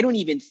memory, I don't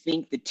even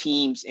think the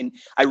teams, and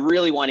I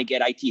really want to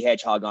get IT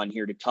Hedgehog on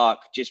here to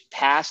talk just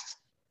past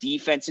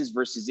defenses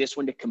versus this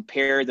one, to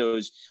compare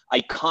those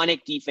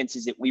iconic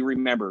defenses that we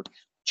remember.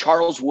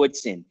 Charles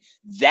Woodson,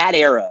 that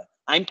era.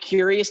 I'm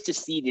curious to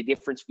see the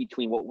difference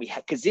between what we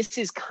have, because this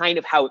is kind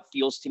of how it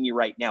feels to me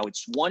right now.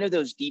 It's one of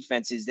those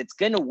defenses that's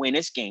going to win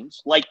us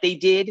games like they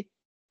did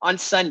on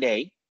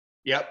Sunday.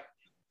 Yep.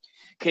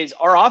 Because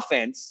our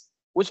offense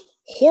was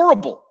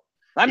horrible.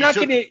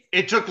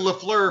 It took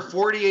LaFleur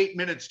 48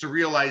 minutes to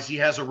realize he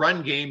has a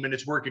run game and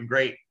it's working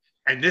great.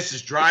 And this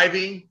is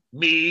driving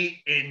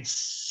me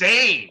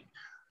insane.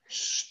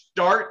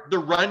 Start the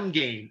run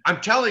game.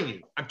 I'm telling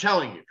you.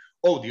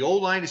 Oh, the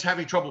O-line is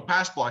having trouble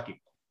pass blocking.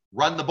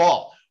 Run the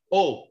ball.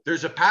 Oh,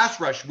 there's a pass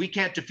rush we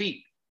can't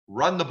defeat.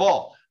 Run the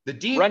ball. The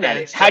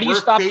defense. How do you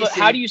stop?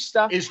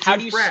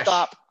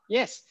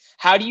 Yes.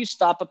 How do you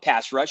stop a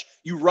pass rush?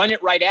 You run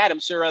it right at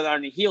them, so they're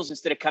on the heels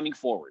instead of coming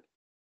forward.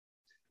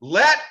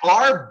 Let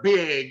our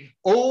big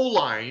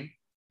O-line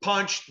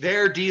punch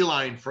their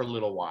D-line for a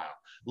little while.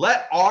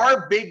 Let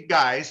our big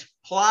guys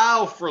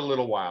plow for a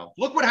little while.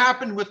 Look what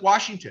happened with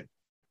Washington.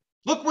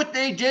 Look what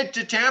they did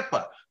to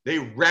Tampa. They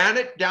ran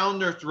it down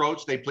their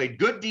throats. They played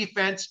good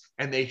defense,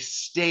 and they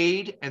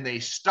stayed and they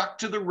stuck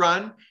to the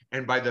run.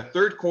 And by the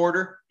third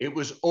quarter, it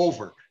was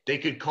over. They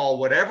could call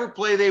whatever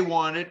play they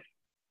wanted.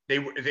 They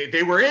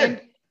were in.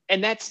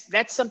 And that's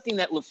something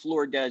that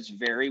LaFleur does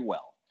very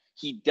well.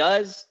 He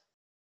does,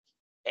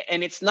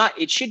 and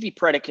it should be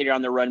predicated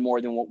on the run more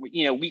than what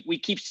we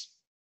keep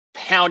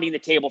pounding the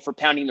table for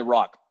pounding the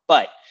rock.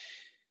 But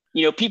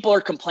people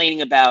are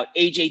complaining about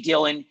A.J.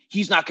 Dillon.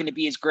 He's not going to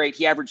be as great.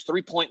 He averaged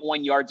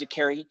 3.1 yards a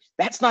carry.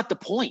 That's not the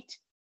point.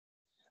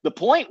 The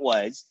point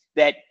was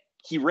that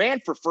he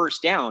ran for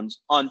first downs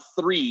on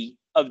 3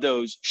 of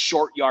those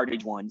short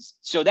yardage ones.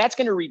 So that's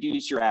going to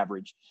reduce your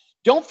average.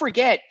 Don't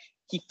forget,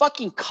 he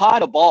fucking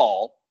caught a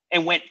ball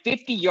and went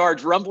 50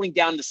 yards rumbling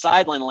down the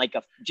sideline like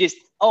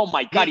oh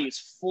my God, he was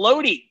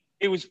floating.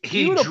 It was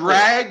beautiful.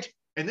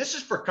 and this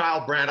is for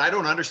Kyle Brandt. I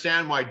don't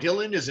understand why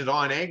Dylan isn't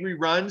on angry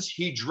runs.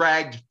 He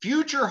dragged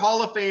future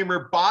Hall of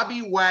Famer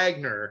Bobby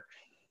Wagner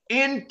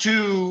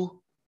into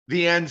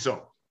the end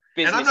zone.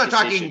 And I'm not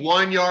talking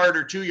 1 yard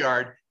or 2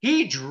 yard.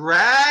 He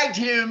dragged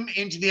him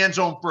into the end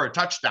zone for a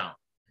touchdown.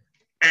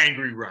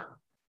 Angry run,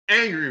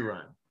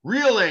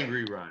 real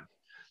angry run.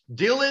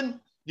 Dylan,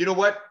 you know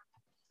what?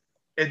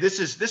 And this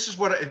is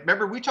what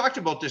remember we talked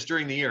about this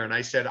during the year, and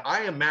I said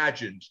I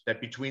imagined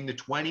that between the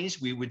 20s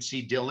we would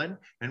see Dylan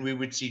and we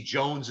would see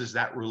Jones as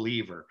that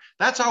reliever.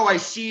 That's how I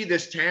see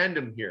this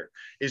tandem here,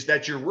 is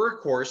that your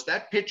workhorse,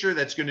 that pitcher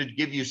that's going to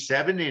give you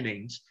 7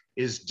 innings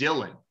is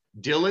Dylan.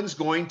 Dylan's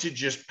going to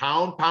just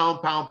pound.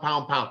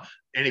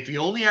 And if he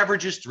only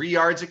averages 3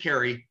 yards a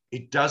carry,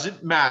 it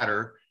doesn't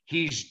matter.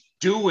 He's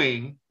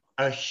doing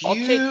a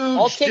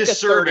huge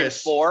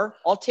disservice.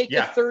 I'll take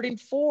a 3rd and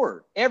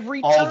 4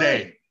 every all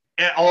time.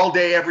 All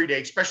day, every day,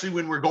 especially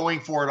when we're going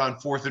for it on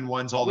 4th and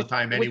 1s all the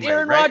time anyway. With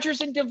Aaron Rodgers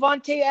and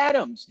Devontae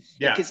Adams.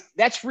 Yeah. Because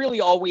that's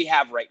really all we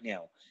have right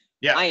now.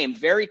 Yeah. I am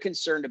very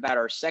concerned about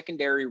our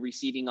secondary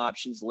receiving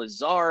options.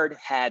 Lazard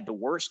had the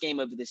worst game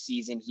of the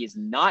season. He has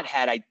not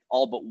had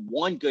all but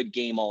one good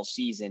game all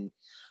season.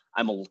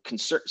 I'm a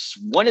concerned.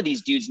 One of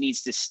these dudes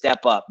needs to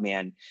step up,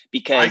 man,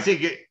 because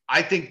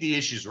I think the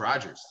issue is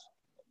Rodgers.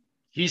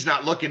 He's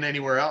not looking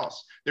anywhere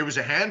else. There was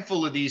a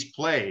handful of these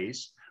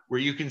plays where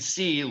you can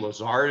see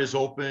Lazard is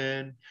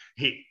open.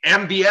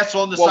 MBS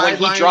on the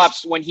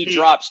sidelines. When he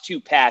drops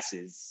 2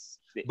 passes,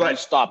 you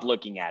stop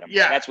looking at him.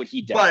 Yeah, that's what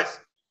he does. But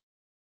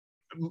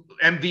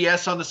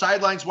MVS on the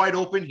sidelines wide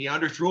open. He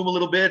underthrew him a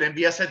little bit.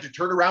 MVS had to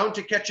turn around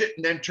to catch it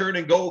and then turn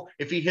and go.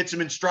 If he hits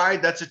him in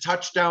stride, that's a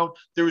touchdown.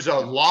 There was a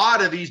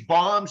lot of these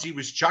bombs he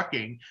was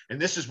chucking.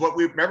 And this is what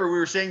we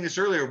were saying this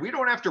earlier. We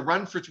don't have to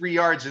run for 3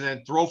 yards and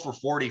then throw for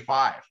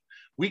 45.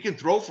 We can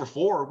throw for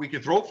 4. We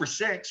can throw for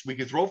 6. We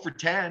can throw for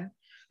 10.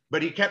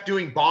 But he kept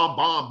doing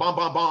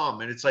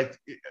bomb. And it's like,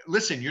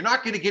 listen, you're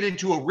not going to get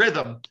into a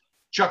rhythm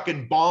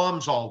chucking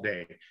bombs all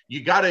day.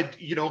 You got to,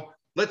 do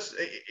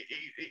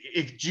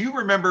you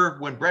remember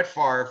when Brett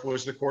Favre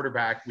was the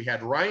quarterback? We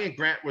had Ryan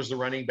Grant was the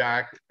running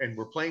back, and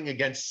we're playing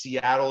against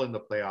Seattle in the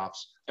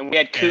playoffs. And we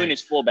had Kuhn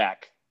as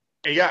fullback.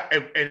 Yeah,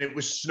 and it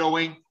was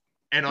snowing.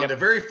 And on the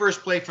very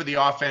first play for the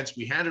offense,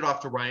 we handed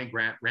off to Ryan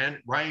Grant.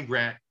 Ryan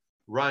Grant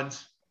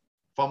runs,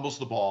 fumbles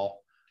the ball.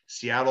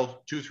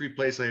 Seattle, 2-3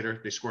 plays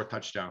later, they score a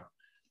touchdown.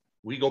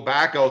 We go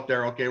back out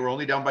there. Okay, we're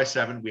only down by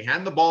 7. We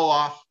hand the ball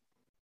off.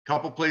 A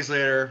couple plays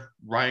later,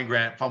 Ryan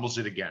Grant fumbles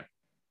it again.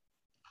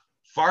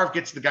 Favre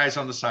gets the guys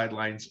on the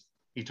sidelines.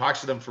 He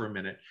talks to them for a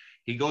minute.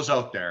 He goes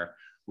out there.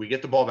 We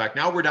get the ball back.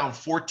 Now we're down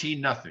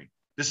 14-0.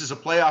 This is a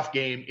playoff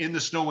game in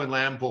the snow in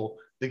Lambeau.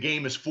 The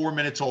game is 4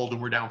 minutes old,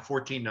 and we're down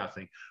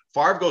 14-0.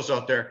 Favre goes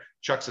out there,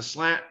 chucks a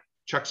slant,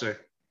 chucks a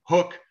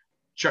hook,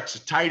 chucks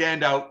a tight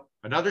end out,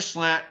 another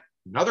slant,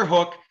 another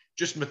hook,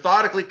 just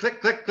methodically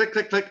click,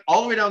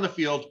 all the way down the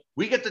field.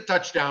 We get the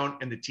touchdown,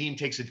 and the team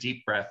takes a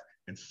deep breath,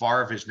 and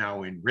Favre is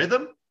now in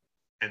rhythm,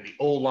 and the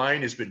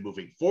O-line has been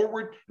moving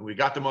forward, and we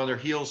got them on their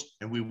heels,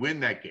 and we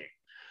win that game.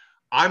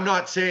 I'm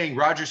not saying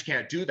Rodgers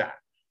can't do that.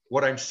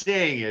 What I'm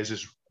saying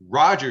is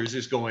Rodgers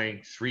is going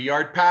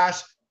 3-yard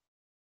pass,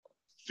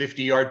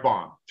 50-yard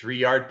bomb,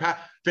 3-yard pass.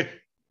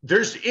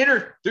 There's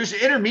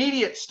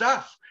intermediate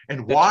stuff.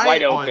 And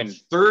why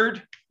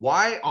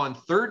on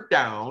third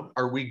down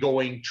are we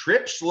going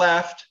trips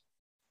left,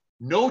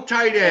 no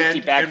tight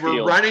end, and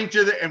we're running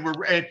to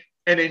the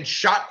and in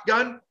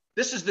shotgun?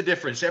 This is the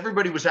difference.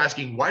 Everybody was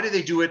asking, why do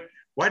they do it?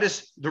 Why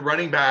does the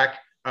running back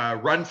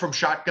run from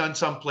shotgun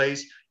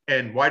someplace?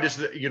 And why does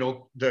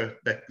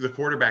the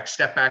quarterback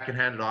step back and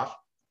hand it off?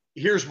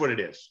 Here's what it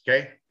is,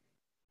 okay?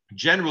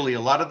 Generally,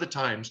 a lot of the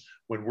times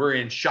when we're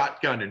in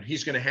shotgun and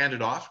he's going to hand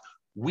it off,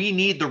 we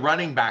need the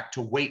running back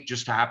to wait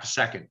just a half a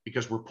second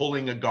because we're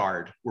pulling a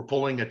guard. We're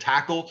pulling a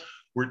tackle.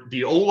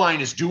 The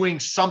O-line is doing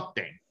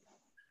something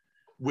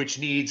which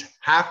needs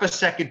half a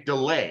second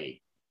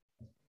delay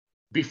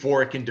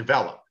before it can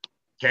develop,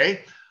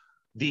 okay?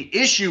 The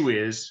issue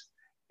is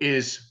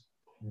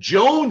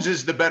Jones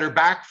is the better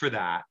back for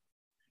that.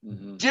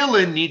 Mm-hmm.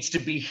 Dylan needs to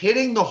be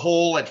hitting the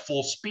hole at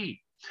full speed.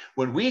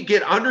 When we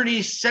get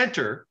underneath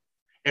center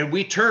and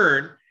we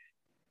turn,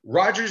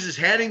 Rodgers is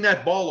handing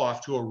that ball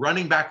off to a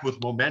running back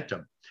with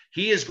momentum.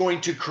 He is going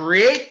to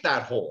create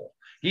that hole.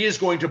 He is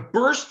going to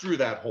burst through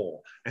that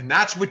hole. And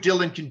that's what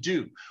Dylan can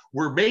do.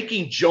 We're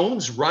making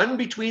Jones run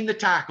between the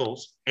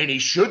tackles, and he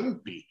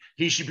shouldn't be.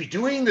 He should be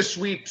doing the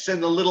sweeps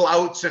and the little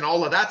outs and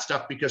all of that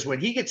stuff, because when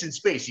he gets in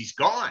space, he's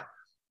gone.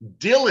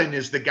 Dylan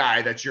is the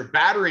guy that's your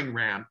battering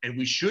ram, and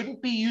we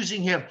shouldn't be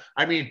using him.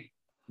 I mean,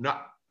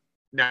 now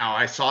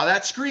I saw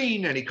that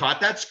screen, and he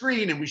caught that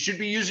screen, and we should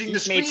be using the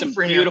screen for him. Made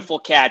some beautiful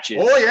catches.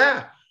 Oh,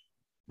 yeah.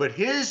 But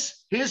his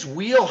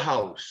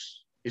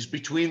wheelhouse is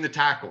between the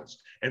tackles,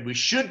 and we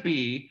should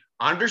be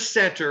under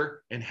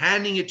center and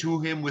handing it to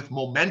him with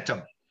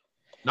momentum,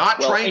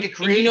 not trying to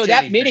create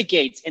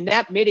anything.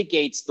 That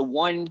mitigates the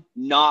one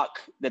knock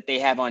that they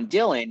have on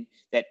Dylan.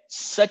 that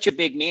such a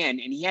big man,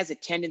 and he has a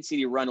tendency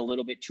to run a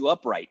little bit too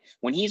upright.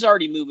 When he's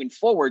already moving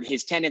forward,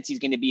 his tendency is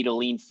going to be to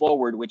lean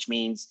forward, which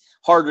means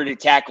harder to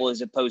tackle,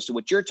 as opposed to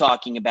what you're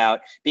talking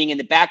about, being in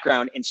the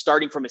background and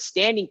starting from a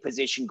standing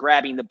position,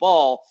 grabbing the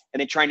ball, and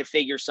then trying to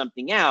figure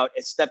something out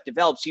as stuff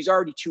develops. He's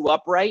already too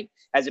upright,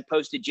 as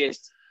opposed to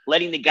just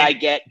letting the guy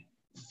get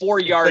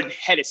 4-yard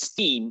head of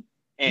steam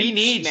and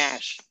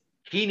smash.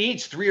 He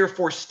needs 3 or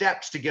 4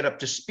 steps to get up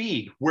to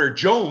speed, where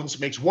Jones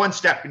makes 1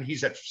 step and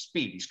he's at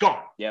speed. He's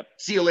gone. Yep.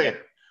 See you later.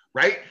 Yep.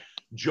 Right?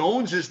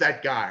 Jones is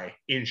that guy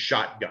in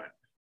shotgun.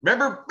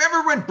 Remember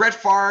when Brett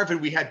Favre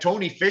and we had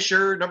Tony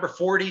Fisher, number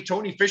 40,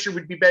 Tony Fisher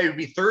would be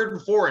 3rd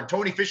and 4, and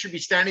Tony Fisher would be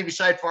standing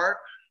beside Favre.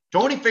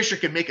 Tony Fisher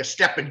can make a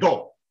step and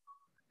go.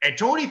 And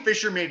Tony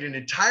Fisher made an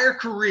entire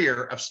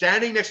career of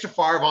standing next to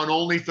Favre on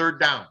only 3rd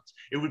downs.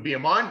 It would be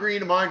Ahman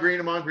Green.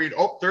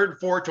 Oh, 3rd and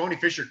 4, Tony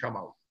Fisher come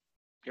out.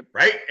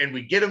 Right? And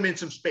we get him in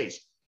some space.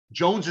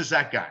 Jones is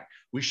that guy.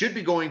 We should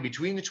be going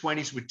between the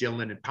 20s with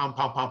Dillon and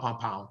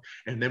pound.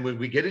 And then when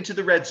we get into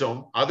the red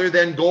zone, other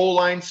than goal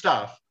line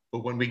stuff,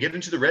 but when we get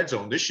into the red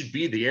zone, this should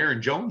be the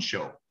Aaron Jones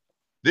show.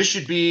 This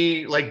should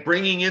be like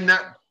bringing in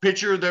that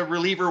pitcher, the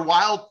reliever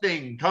Wild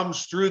Thing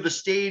comes through the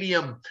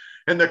stadium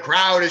and the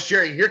crowd is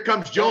cheering. Here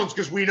comes Jones,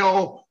 because we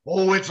know,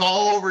 it's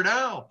all over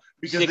now.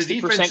 Because 60%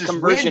 the defense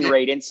conversion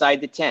rate inside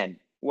the 10.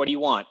 What do you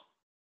want?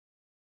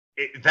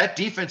 That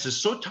defense is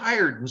so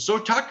tired and so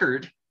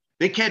tuckered,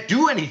 they can't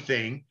do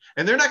anything,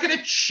 and they're not going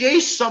to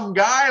chase some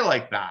guy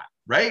like that,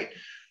 right?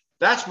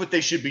 That's what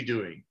they should be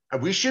doing.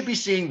 We should be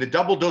seeing the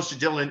double dose of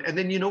Dillon, and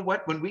then you know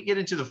what? When we get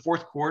into the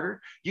 4th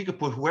quarter, you could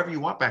put whoever you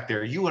want back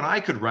there. You and I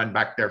could run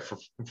back there for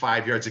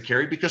 5 yards of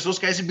carry, because those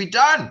guys would be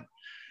done.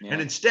 Yeah.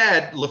 And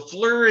instead,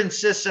 LaFleur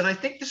insists, and I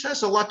think this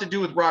has a lot to do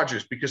with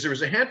Rodgers, because there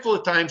was a handful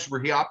of times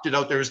where he opted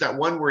out. There was that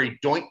one where he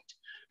doinked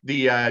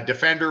the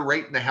defender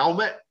right in the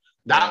helmet.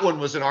 That one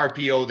was an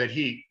RPO that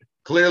he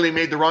clearly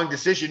made the wrong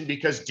decision,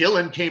 because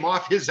Dillon came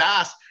off his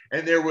ass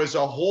and there was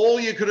a hole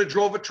you could have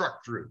drove a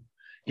truck through.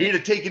 He'd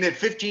have taken it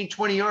 15,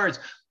 20 yards.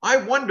 I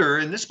wonder,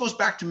 and this goes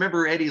back to,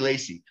 remember Eddie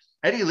Lacy.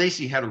 Eddie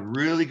Lacy had a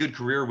really good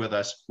career with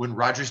us when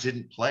Rodgers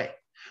didn't play.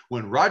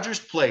 When Rodgers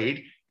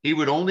played, he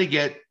would only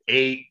get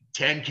 8,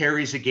 10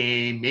 carries a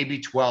game, maybe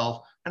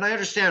 12. And I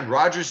understand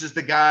Rodgers is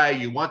the guy.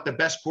 You want the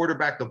best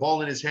quarterback, the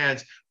ball in his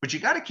hands, but you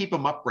got to keep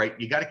him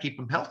upright. You got to keep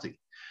him healthy.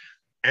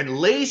 And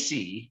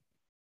Lacy,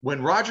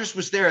 when Rodgers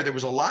was there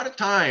was a lot of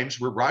times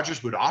where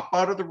Rodgers would opt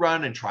out of the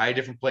run and try a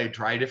different play,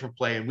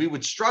 and we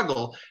would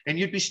struggle. And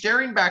you'd be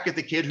staring back at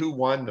the kid who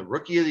won the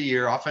Rookie of the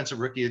Year, Offensive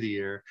Rookie of the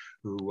Year,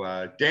 who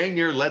dang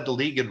near led the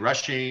league in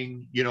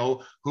rushing,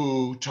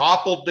 who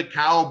toppled the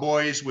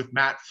Cowboys with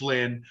Matt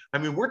Flynn. I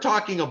mean, we're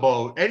talking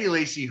about Eddie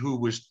Lacy, who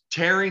was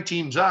tearing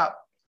teams up.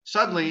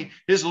 Suddenly,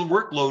 his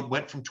workload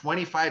went from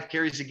 25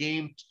 carries a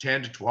game to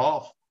 10 to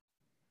 12,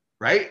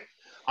 right?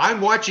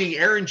 I'm watching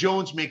Aaron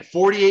Jones make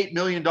 $48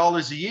 million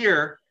a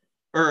year,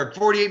 or a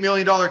 $48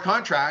 million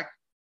contract,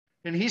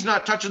 and he's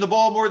not touching the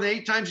ball more than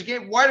 8 times a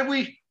game. Why did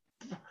we,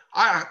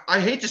 I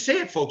hate to say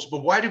it, folks,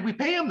 but why did we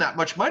pay him that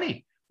much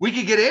money? We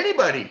could get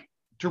anybody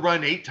to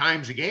run 8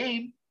 times a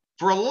game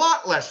for a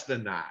lot less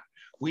than that.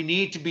 We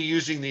need to be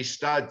using these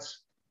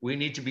studs. We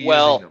need to be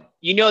using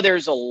them.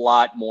 There's a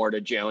lot more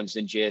to Jones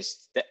than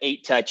just the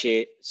 8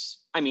 touches.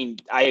 I mean,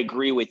 I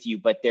agree with you,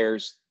 but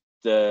there's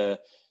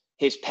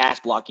his pass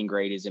blocking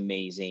grade is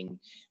amazing.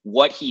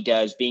 What he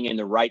does, being in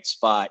the right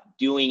spot,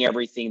 doing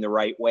everything the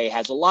right way,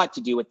 has a lot to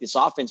do with this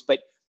offense.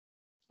 But,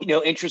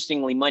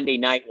 interestingly, Monday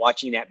night,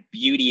 watching that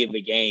beauty of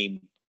a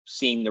game,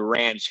 seeing the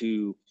Rams,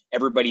 who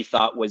everybody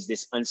thought was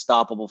this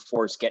unstoppable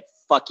force, get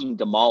fucking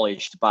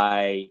demolished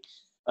by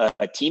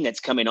a team that's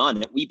coming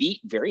on that we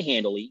beat very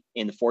handily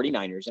in the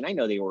 49ers. And I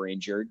know they were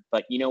injured,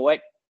 but you know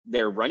what?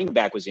 Their running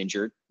back was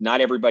injured.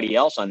 Not everybody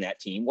else on that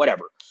team,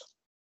 whatever.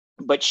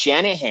 But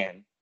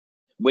Shanahan,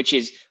 which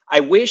is, I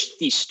wish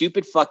these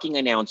stupid fucking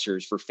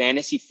announcers for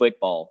fantasy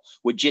football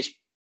would just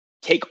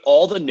take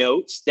all the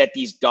notes that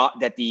these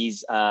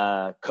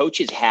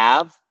coaches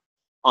have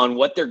on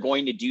what they're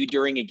going to do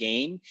during a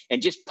game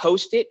and just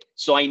post it,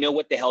 so I know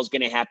what the hell's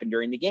going to happen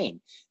during the game.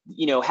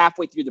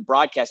 Halfway through the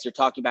broadcast, they're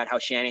talking about how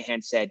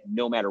Shanahan said,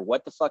 no matter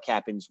what the fuck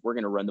happens, we're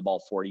going to run the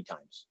ball 40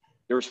 times.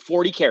 There was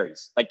 40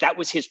 carries. Like, that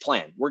was his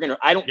plan.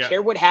 I don't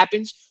care what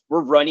happens.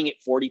 We're running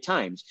it 40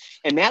 times.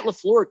 And Matt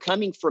LaFleur,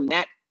 coming from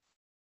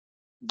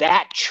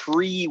that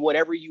tree,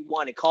 whatever you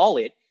want to call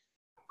it,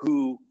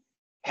 who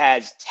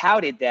has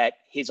touted that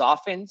his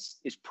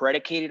offense is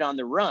predicated on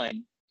the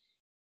run,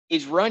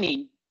 is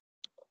running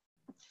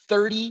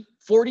 40,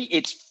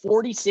 it's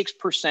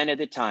 46% of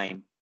the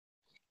time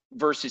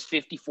versus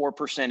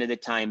 54% of the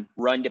time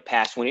run to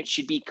pass, when it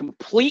should be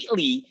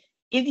completely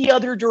in the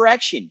other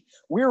direction.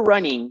 We're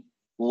running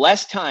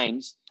less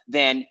times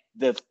than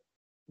the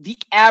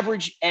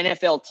average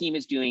NFL team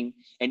is doing,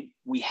 and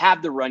we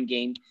have the run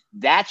game.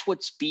 That's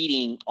what's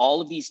beating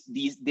all of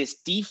this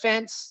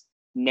defense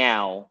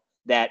now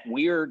that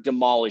we're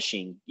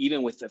demolishing,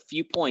 even with a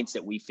few points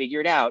that we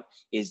figured out,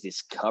 is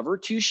this cover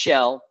 2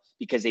 shell,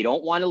 because they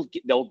don't want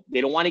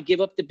to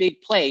give up the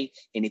big play.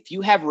 And if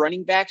you have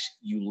running backs,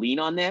 you lean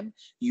on them,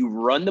 you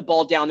run the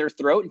ball down their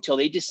throat until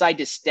they decide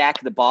to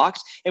stack the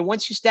box. And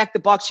once you stack the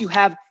box, you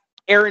have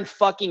Aaron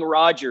fucking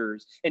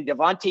Rodgers and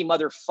Devontae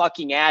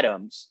motherfucking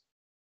Adams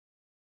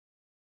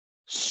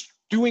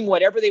doing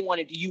whatever they want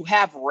to do. You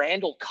have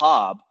Randall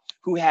Cobb,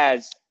 who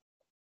has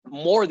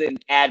more than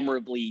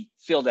admirably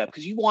filled up,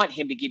 because you want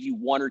him to give you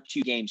 1 or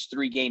 2 games,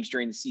 3 games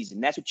during the season.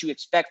 That's what you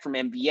expect from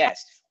MVS.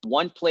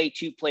 1 play,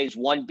 2 plays,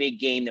 1 big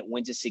game that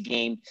wins us a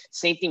game.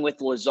 Same thing with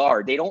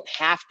Lazard. They don't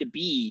have to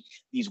be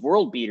these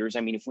world beaters.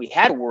 I mean, if we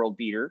had a world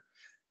beater,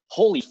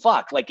 holy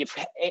fuck. Like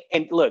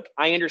and look,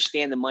 I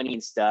understand the money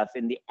and stuff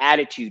and the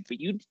attitude, but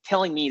you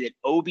telling me that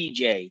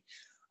OBJ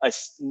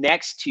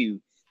next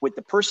to, with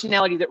the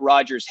personality that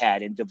Rodgers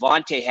had and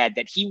Devontae had,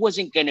 that he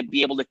wasn't going to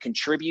be able to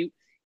contribute,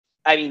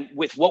 I mean,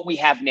 with what we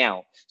have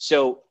now.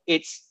 So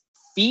it's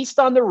feast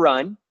on the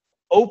run,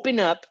 open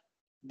up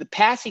the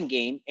passing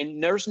game,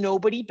 and there's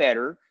nobody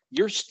better.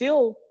 You're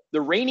still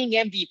the reigning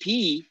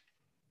MVP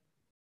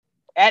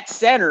at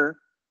center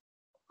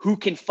who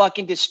can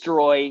fucking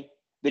destroy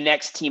the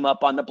next team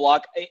up on the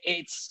block.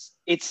 It's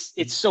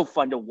so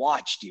fun to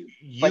watch, dude.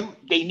 But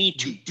they need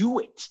to do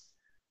it.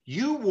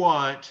 You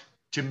want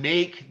to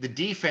make the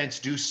defense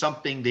do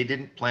something they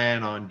didn't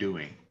plan on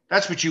doing.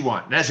 That's what you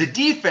want. And as a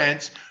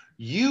defense,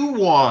 you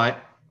want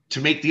to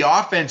make the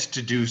offense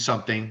to do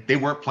something they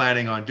weren't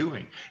planning on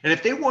doing. And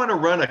if they want to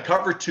run a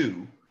cover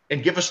 2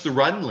 and give us the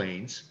run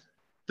lanes,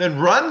 then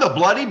run the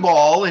bloody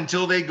ball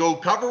until they go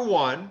cover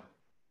 1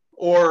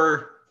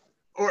 or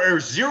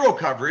 0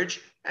 coverage,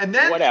 and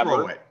then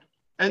throw it.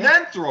 And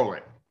then throw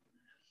it.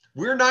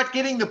 We're not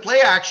getting the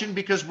play action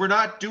because we're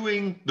not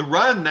doing the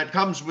run that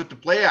comes with the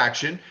play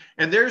action.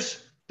 And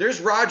there's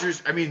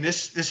Rodgers. I mean,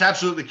 this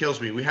absolutely kills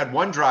me. We had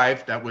one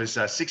drive that was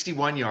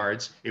 61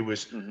 yards. It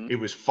was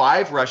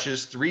 5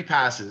 rushes, 3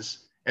 passes.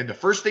 And the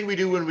first thing we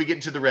do when we get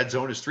into the red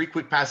zone is 3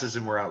 quick passes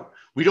and we're out.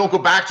 We don't go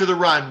back to the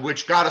run,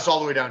 which got us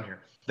all the way down here.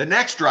 The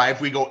next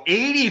drive, we go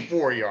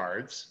 84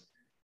 yards.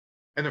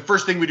 And the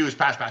first thing we do is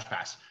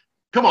pass.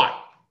 Come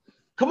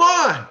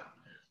on.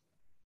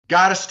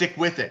 Got to stick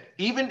with it.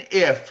 Even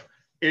if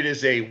it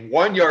is a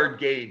 1-yard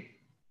gain,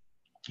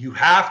 you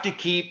have to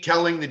keep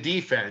telling the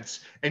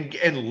defense and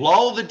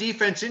lull the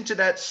defense into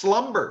that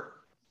slumber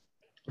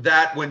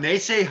that when they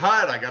say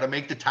HUD, I got to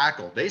make the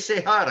tackle. They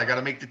say HUD, I got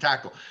to make the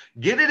tackle.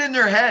 Get it in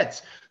their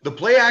heads. The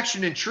play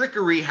action and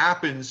trickery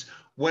happens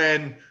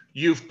when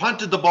you've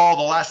punted the ball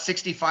the last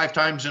 65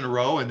 times in a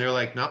row and they're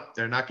like, nope,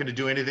 they're not going to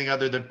do anything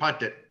other than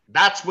punt it.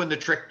 That's when the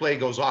trick play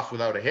goes off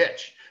without a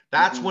hitch.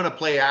 That's when a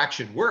play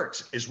action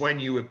works, is when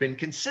you have been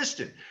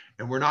consistent.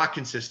 And we're not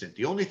consistent.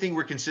 The only thing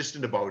we're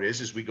consistent about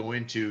is we go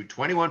into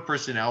 21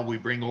 personnel, we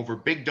bring over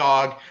Big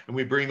Dog, and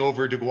we bring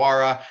over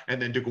DeGuara,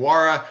 and then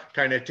DeGuara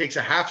kind of takes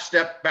a half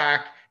step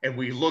back, and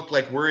we look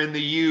like we're in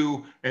the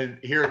U, and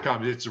here it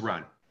comes. It's a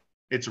run.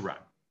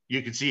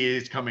 You can see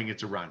it's coming.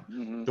 It's a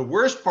run. The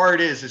worst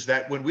part is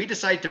that when we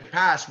decide to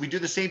pass, we do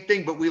the same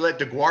thing, but we let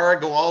DeGuara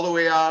go all the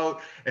way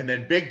out, and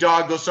then Big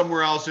Dog goes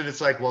somewhere else, and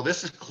it's like, well,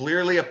 this is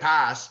clearly a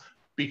pass,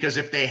 because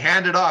if they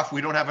hand it off,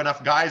 we don't have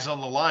enough guys on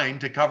the line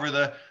to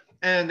cover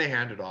and they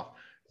hand it off.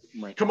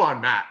 Right. Come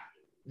on, Matt.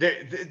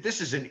 This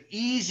is an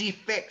easy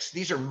fix.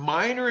 These are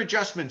minor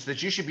adjustments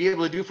that you should be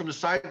able to do from the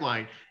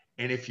sideline.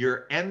 And if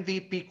your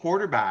MVP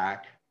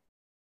quarterback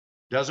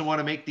doesn't want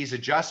to make these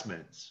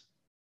adjustments,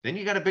 then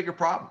you got a bigger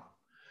problem.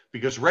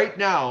 Because right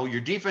now,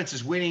 your defense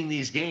is winning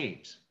these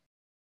games.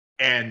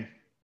 And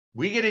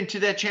we get into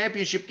that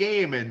championship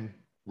game and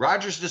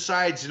Rodgers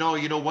decides, no,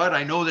 you know what?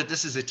 I know that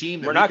this is a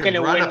team that we're not going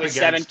to win with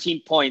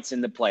 17 points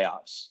in the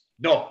playoffs.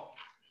 No.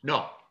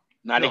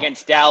 Not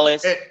against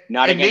Dallas,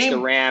 not against the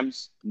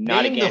Rams,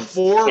 not against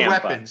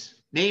Tampa.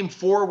 Name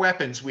 4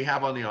 weapons we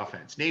have on the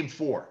offense. Name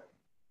 4.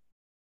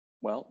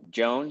 Well,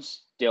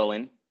 Jones,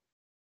 Dillon,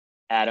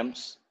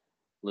 Adams,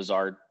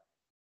 Lazard,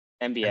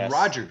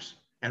 MVS.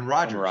 And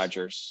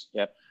Rodgers.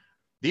 Yep.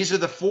 These are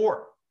the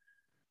 4.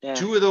 Yeah.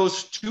 Two of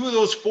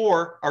those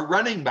 4 are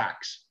running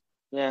backs.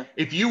 Yeah.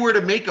 If you were to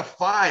make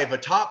a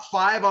top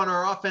 5 on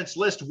our offense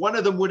list, one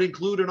of them would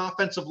include an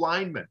offensive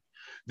lineman.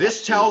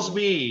 This tells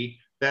me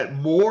that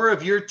more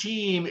of your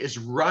team is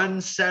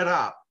run set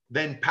up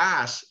than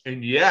pass,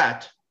 and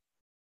yet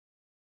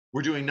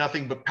we're doing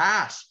nothing but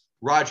pass.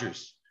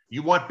 Rodgers,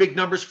 you want big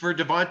numbers for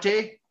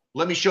Devontae?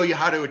 Let me show you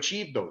how to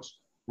achieve those.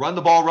 Run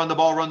the ball.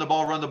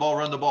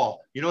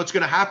 You know what's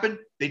going to happen?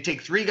 They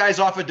take 3 guys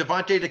off of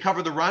Devontae to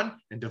cover the run,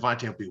 and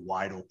Devontae will be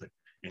wide open,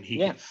 and he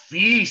can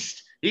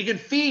feast. He can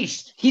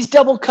feast. He's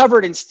double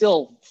covered and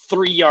still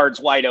 3 yards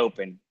wide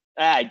open.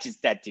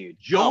 That dude.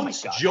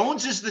 Jones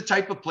is the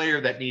type of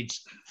player that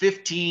needs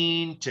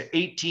 15 to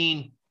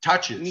 18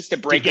 touches. He needs to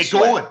break to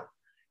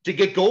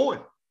get going.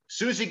 As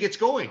soon as he gets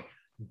going,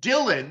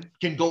 Dillon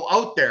can go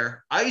out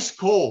there ice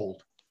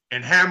cold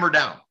and hammer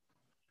down.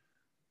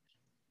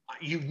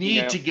 You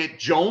need to get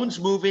Jones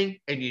moving,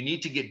 and you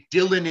need to get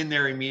Dillon in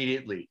there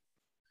immediately.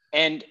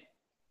 And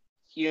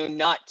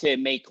not to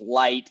make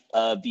light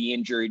of the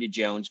injury to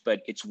Jones,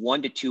 but it's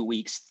 1 to 2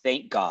 weeks.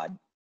 Thank God.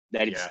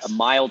 that it's a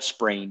mild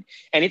sprain,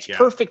 and it's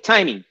perfect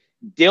timing.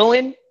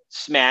 Dylan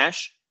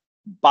smash,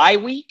 bye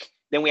week,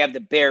 then we have the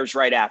Bears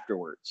right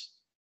afterwards.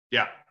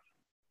 Yeah.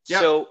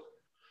 So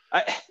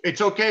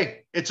it's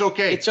okay. It's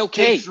okay. It's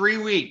okay. Take 3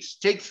 weeks.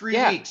 Take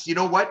 3 weeks. You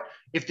know what?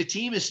 If the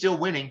team is still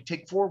winning,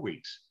 take 4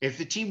 weeks. If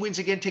the team wins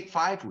again, take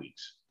 5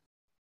 weeks.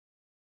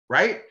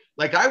 Right?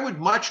 Like, I would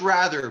much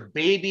rather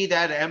baby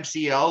that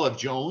MCL of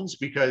Jones,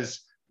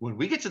 because when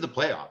we get to the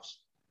playoffs,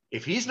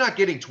 if he's not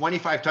getting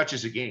 25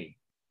 touches a game,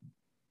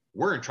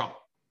 we're in trouble.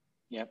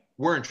 Yep.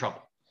 We're in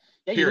trouble.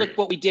 Yeah, you look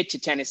what we did to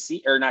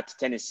Tennessee, or not to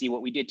Tennessee,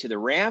 what we did to the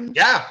Rams.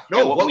 Yeah,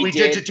 no, what we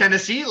did to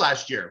Tennessee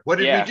last year. What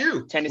did we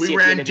do? Tennessee we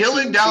ran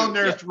Dylan down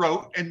their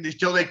throat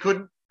until they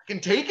couldn't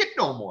take it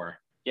no more.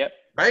 Yep.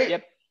 Right?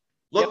 Yep.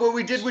 Look what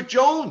we did with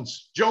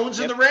Jones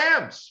and the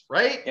Rams,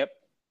 right? Yep.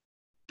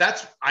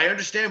 I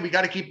understand we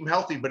got to keep them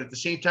healthy, but at the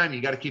same time,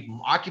 you got to keep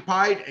them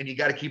occupied and you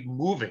got to keep them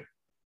moving.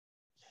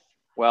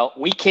 Well,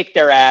 we kicked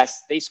their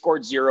ass. They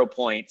scored 0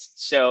 points.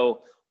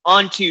 So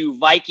on to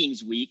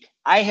Vikings week.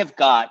 I have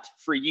got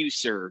for you,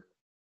 sir.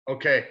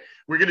 Okay.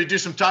 We're going to do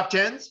some top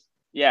 10s?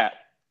 Yeah.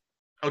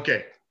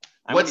 Okay.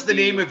 What's the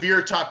name of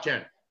your top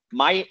 10?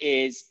 Mine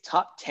is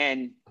top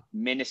 10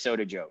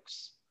 Minnesota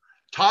jokes.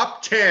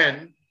 Top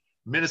 10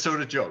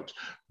 Minnesota jokes.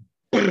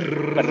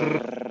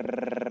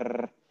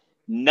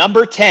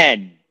 Number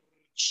 10.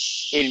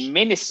 In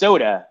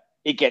Minnesota,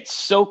 it gets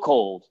so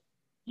cold,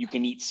 you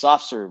can eat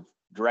soft serve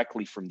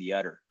directly from the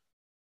udder.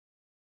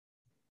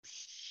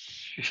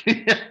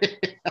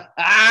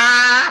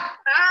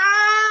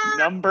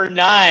 Number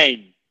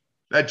 9.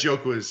 That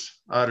joke was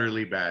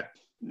utterly bad.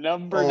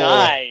 Number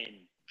 9.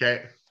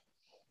 Okay.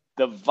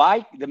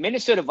 The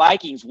Minnesota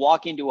Vikings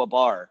walk into a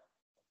bar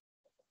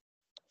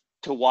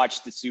to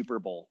watch the Super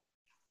Bowl.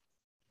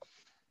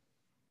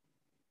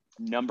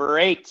 Number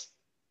 8.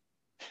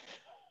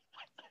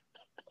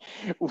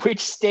 Which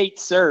state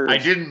serves? I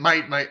didn't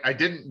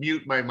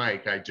mute my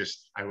mic. I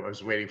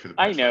was waiting for the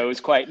punchline. I know, it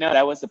was quite. No,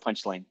 that was the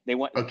punchline. They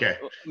want. Okay.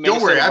 Minnesota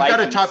Don't worry. I've got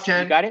a Vikings. top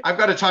 10. You got it? I've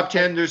got a top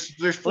 10.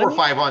 There's 4 or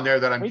 5 on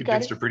there that I'm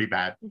convinced are pretty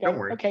bad. Don't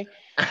worry. Okay.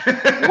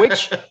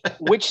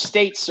 Which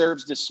state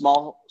serves the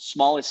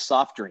smallest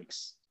soft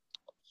drinks?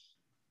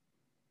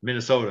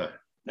 Minnesota.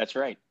 That's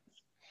right.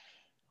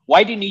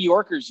 Why do New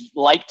Yorkers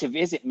like to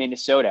visit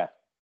Minnesota?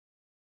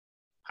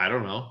 I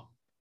don't know.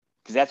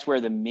 Because that's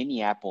where the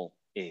mini apple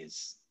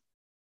is.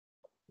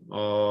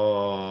 Oh,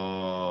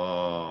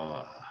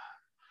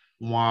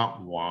 wah,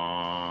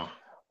 wah.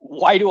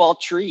 Why do all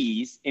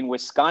trees in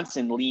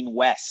Wisconsin lean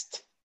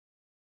west?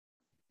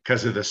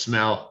 Because of the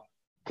smell.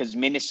 Because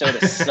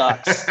Minnesota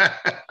sucks.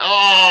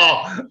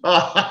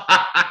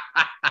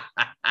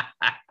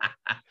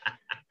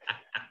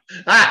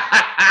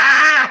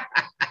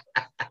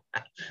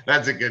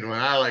 That's a good one.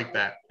 I like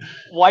that.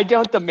 Why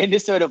don't the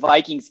Minnesota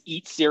Vikings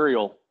eat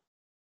cereal?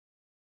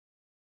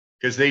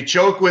 Because they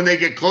choke when they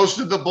get close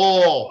to the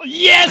bowl.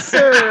 Yes,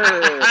 sir.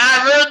 I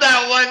heard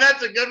that one.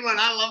 That's a good one.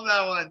 I love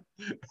that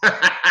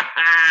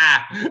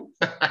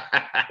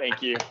one.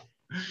 Thank you.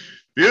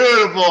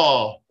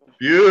 Beautiful.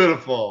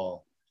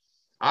 Beautiful.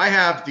 I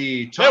have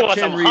the top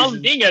 10 reasons.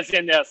 There was some humdingers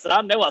in there,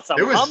 son. There was some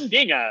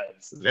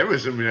humdingers. There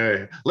was some,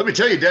 let me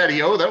tell you,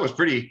 Daddy-O, that was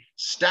pretty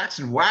stacks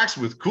and wax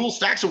with cool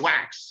stacks of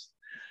wax.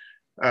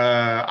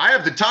 I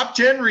have the top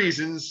 10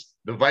 reasons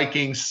the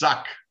Vikings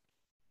suck.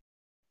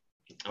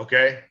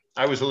 Okay.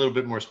 I was a little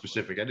bit more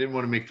specific. I didn't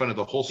want to make fun of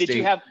the whole state.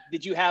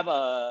 Did you have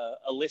a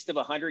list of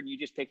 100 and you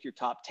just picked your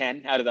top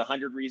 10 out of the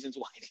 100 reasons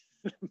why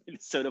the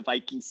Minnesota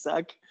Vikings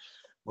suck? It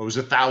was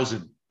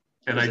 1,000.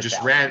 And I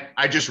just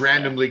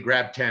randomly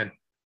grabbed 10.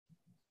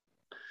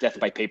 Death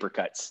by paper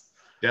cuts.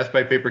 Death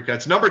by paper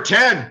cuts. Number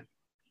 10,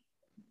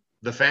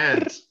 the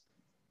fans.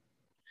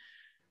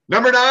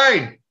 Number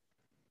 9,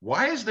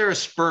 why is there a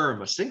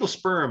single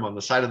sperm on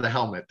the side of the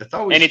helmet? That's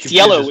always and it's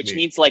yellow, which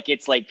means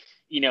it's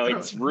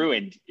it's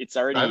ruined. It's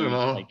already. I don't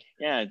know.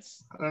 I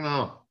don't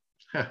know.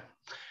 Huh.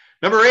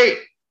 Number 8,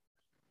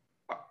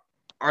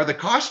 are the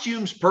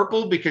costumes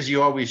purple because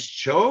you always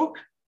choke?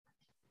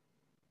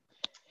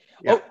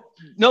 Yeah. Oh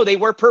no, they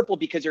were purple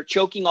because they're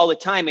choking all the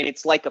time, and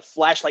it's like a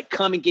flash. Like,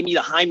 come and give me the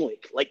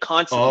Heimlich, like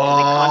constantly. Oh.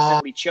 They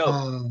constantly choke,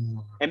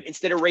 and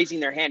instead of raising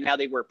their hand, now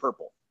they wear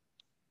purple.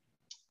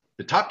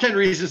 The top 10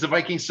 reasons the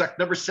Vikings suck.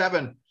 Number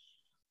 7,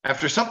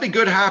 after something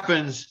good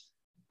happens,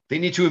 they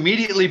need to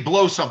immediately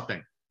blow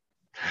something.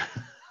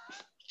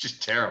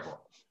 Just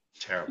terrible.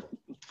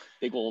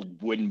 Big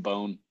old wooden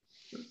bone.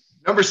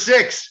 Number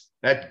 6,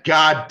 that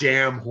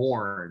goddamn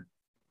horn.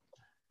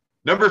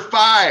 Number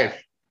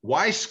 5,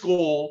 why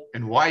Skol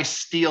and why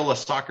steal a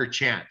soccer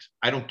chant?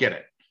 I don't get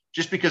it.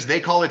 Just because they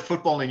call it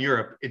football in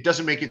Europe, it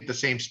doesn't make it the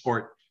same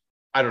sport.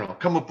 I don't know.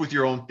 Come up with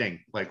your own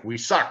thing. Like, we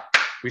suck.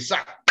 We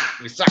suck.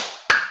 We suck.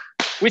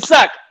 We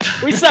suck.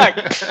 We suck.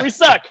 We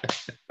suck.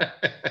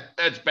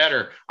 That's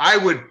better. I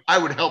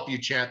would help you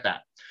chant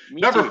that.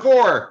 Me Number too.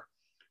 4,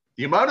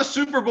 the amount of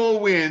Super Bowl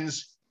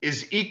wins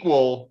is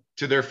equal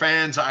to their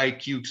fans'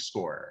 IQ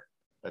score.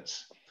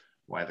 That's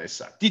why they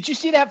suck. Did you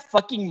see that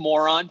fucking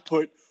moron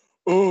put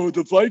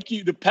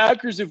the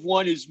Packers have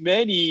won as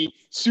many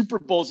Super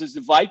Bowls as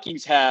the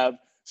Vikings have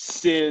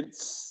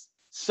since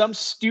some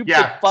stupid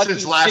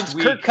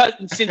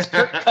since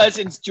Kirk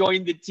Cousins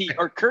joined the team,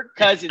 or Kirk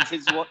Cousins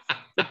has won.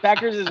 The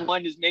Packers has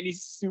won as many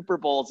Super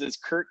Bowls as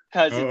Kirk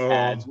Cousins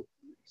has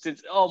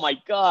since. Oh my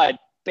God,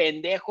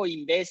 pendejo,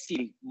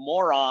 imbécil,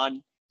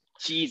 moron,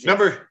 Jesus.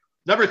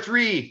 Number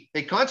 3,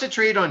 they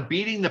concentrate on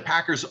beating the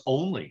Packers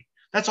only.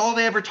 That's all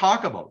they ever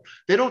talk about.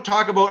 They don't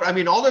talk about, I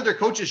mean, all of their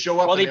coaches show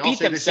up. Well, and they beat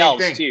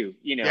themselves too,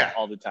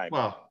 all the time.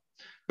 Well,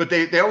 but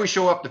they always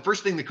show up. The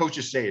first thing the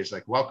coaches say is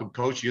like, welcome,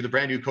 coach. You're the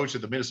brand new coach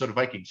of the Minnesota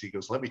Vikings. He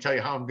goes, let me tell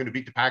you how I'm going to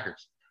beat the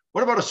Packers.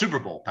 What about a Super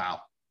Bowl,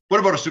 pal? What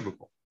about a Super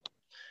Bowl?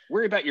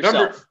 Worry about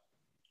yourself.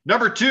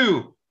 Number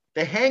 2,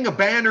 they hang a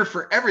banner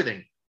for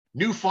everything.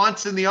 New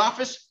fonts in the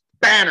office,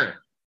 banner.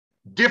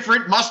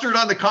 Different mustard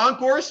on the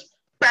concourse,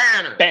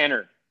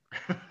 banner.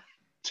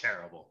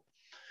 Terrible.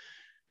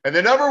 And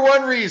the number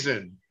 1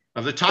 reason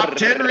of the top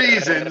 10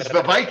 reasons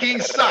the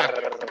Vikings suck,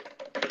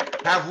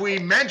 have we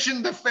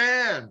mentioned the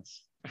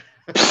fans?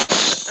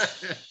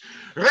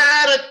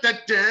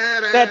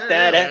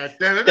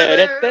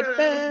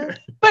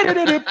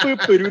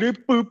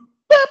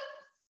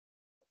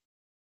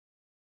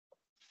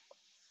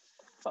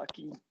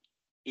 Fucking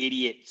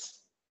idiots.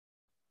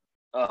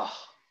 Oh,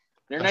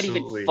 they're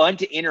Absolutely. not even fun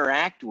to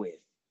interact with.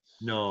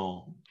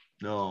 No.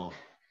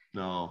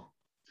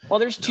 Well,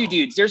 there's two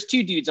dudes. There's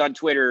 2 dudes on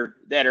Twitter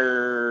that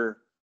are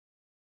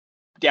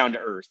down to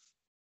earth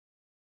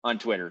on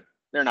Twitter.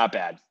 They're not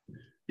bad.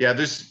 Yeah,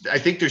 I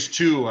think there's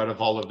 2 out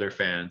of all of their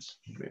fans,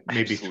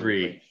 maybe Absolutely.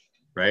 3,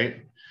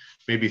 right?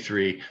 Maybe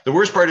 3. The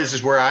worst part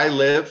is where I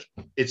live,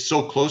 it's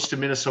so close to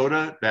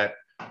Minnesota that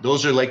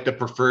those are like the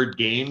preferred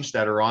games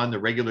that are on the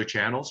regular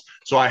channels.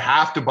 So I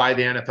have to buy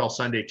the NFL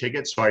Sunday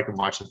ticket so I can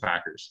watch the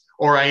Packers,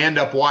 or I end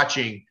up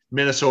watching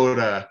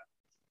Minnesota,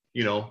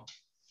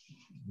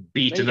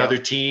 beat another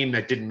team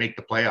that didn't make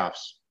the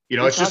playoffs.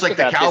 It's just like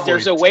the Cowboys.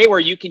 There's a way where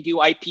you can do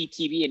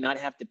IPTV and not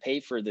have to pay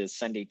for the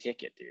Sunday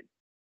ticket, dude.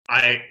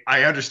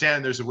 I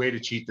understand there's a way to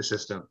cheat the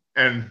system,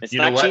 and it's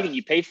not cheating.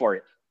 You pay for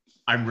it.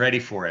 I'm ready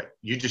for it.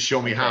 You just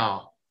show me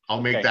how.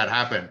 I'll make that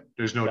happen.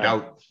 There's no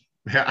doubt.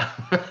 Yeah.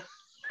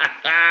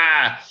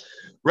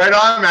 Right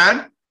on,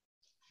 man.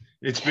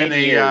 It's been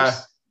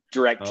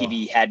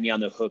DirecTV had me on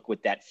the hook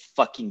with that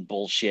fucking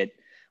bullshit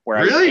where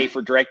I Really? would pay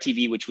for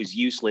DirecTV, which was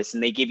useless,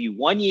 and they give you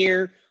 1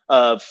 year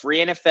of free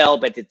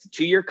NFL, but it's a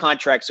 2-year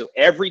contract. So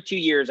every 2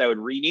 years I would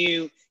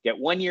renew, get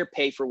 1 year,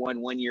 pay for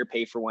 1 year,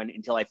 pay for 1,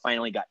 until I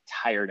finally got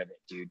tired of it,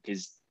 dude,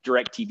 because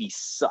DirecTV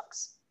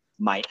sucks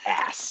my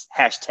ass. #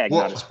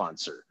 not a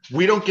sponsor.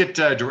 We don't get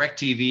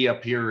DirecTV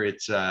up here.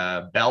 It's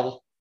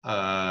Bell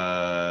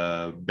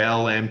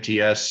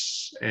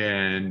MTS,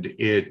 and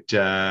it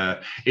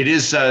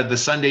is the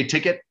Sunday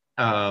ticket.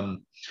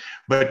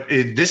 But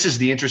this is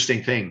the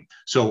interesting thing.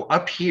 So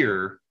up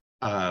here,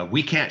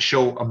 we can't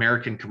show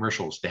American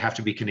commercials. They have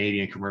to be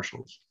Canadian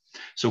commercials.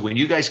 So when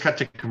you guys cut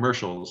to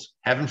commercials,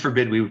 heaven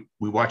forbid we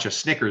watch a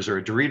Snickers or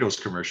a Doritos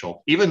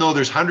commercial, even though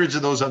there's hundreds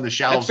of those on the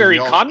shelves. That's very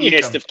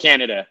communist of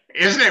Canada.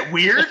 Isn't it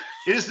weird?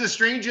 It is the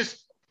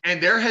strangest.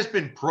 And there has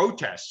been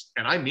protests,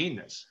 and I mean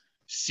this,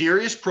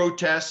 serious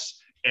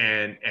protests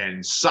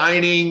and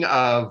signing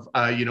of,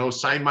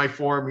 sign my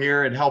form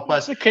here and help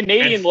us. It's a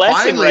Canadian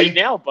lesson right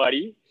now,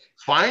 buddy.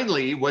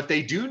 Finally, what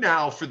they do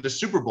now for the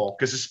Super Bowl,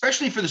 because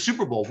especially for the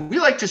Super Bowl, we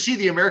like to see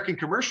the American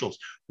commercials.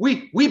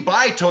 We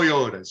buy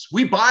Toyotas,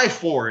 we buy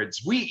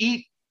Fords, we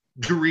eat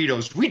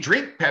Doritos, we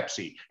drink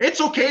Pepsi.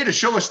 It's okay to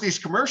show us these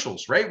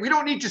commercials, right? We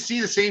don't need to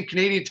see the same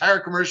Canadian Tire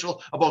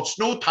commercial about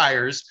snow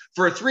tires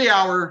for a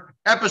 3-hour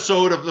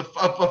episode of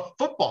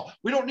football.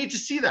 We don't need to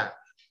see that.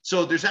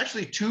 So there's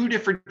actually 2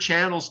 different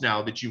channels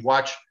now that you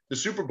watch the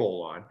Super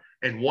Bowl on,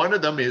 and one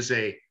of them is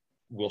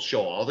we'll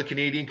show all the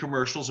Canadian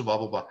commercials and blah,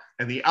 blah, blah.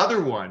 And the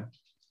other one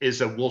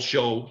is we'll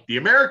show the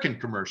American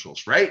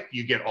commercials, right?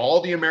 You get all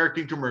the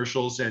American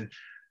commercials, and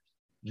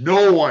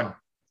no one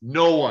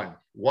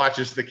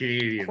watches the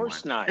Canadian one. Of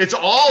course not. It's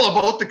all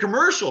about the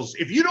commercials.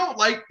 If you don't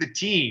like the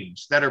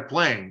teams that are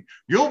playing,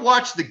 you'll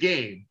watch the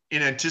game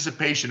in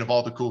anticipation of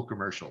all the cool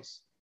commercials,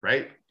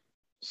 right?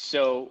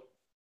 So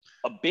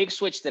a big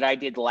switch that I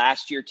did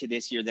last year to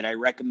this year that I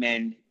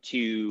recommend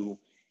to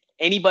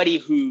anybody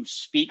who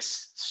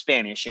speaks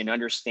Spanish and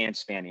understands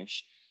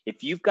Spanish,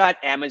 if you've got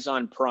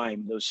Amazon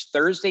Prime, those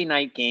Thursday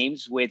night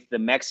games with the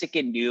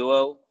Mexican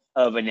duo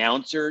of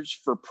announcers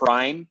for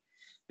Prime,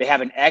 they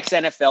have an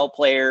ex-NFL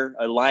player,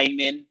 a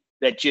lineman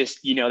that just,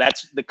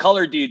 that's the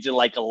color dudes are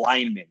like a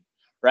lineman,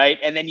 right?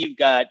 And then you've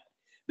got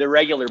the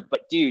regular,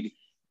 but dude,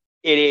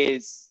 it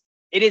is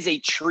a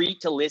treat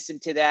to listen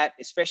to that,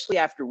 especially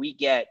after we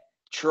get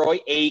Troy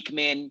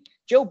Aikman.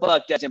 Joe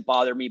Buck doesn't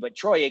bother me, but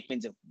Troy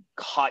Aikman's a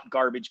hot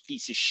garbage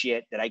piece of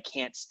shit that I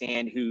can't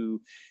stand,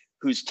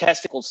 whose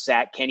testicle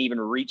sack can't even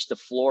reach the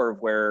floor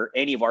of where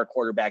any of our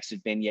quarterbacks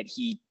have been, yet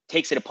he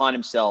takes it upon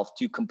himself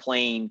to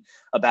complain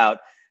about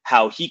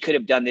how he could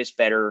have done this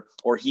better,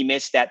 or he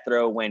missed that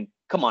throw when,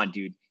 come on,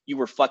 dude, you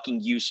were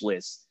fucking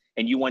useless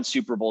and you won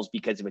Super Bowls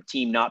because of a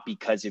team, not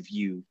because of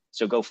you.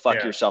 So go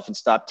fuck yourself and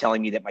stop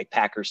telling me that my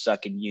Packers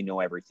suck and you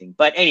know everything.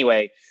 But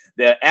anyway,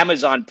 the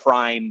Amazon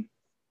Prime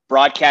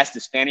broadcast,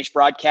 the Spanish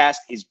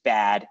broadcast, is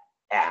bad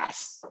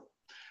ass.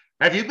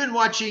 Have you been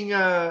watching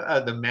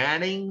the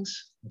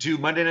Mannings do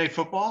Monday Night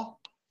Football?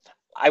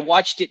 I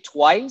watched it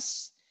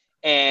twice,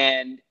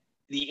 and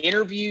the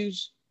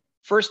interviews.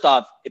 First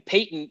off,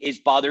 Peyton is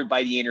bothered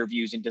by the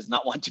interviews and does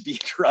not want to be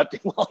interrupted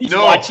while he's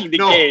watching the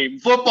game.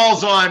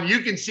 Football's on. You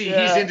can see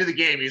he's into the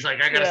game. He's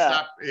like, I gotta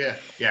stop.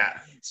 Yeah.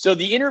 So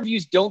the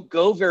interviews don't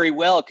go very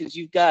well because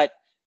you've got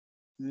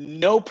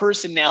no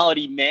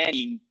personality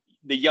Manning,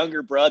 the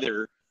younger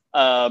brother,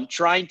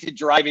 trying to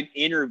drive an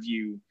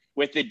interview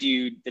with a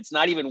dude that's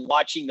not even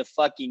watching the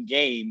fucking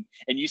game.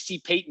 And you see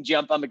Peyton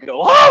jump up and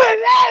go,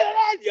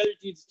 oh, the other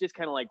dude's just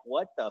kind of like,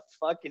 what the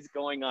fuck is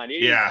going on?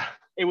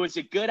 It was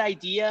a good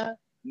idea,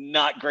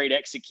 not great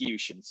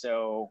execution.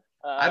 So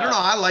I don't know.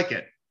 I like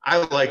it. I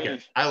like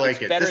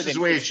it. This is the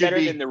way it should be.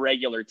 Better than the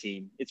regular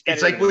team.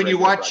 It's like when you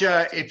watch,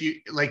 if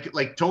you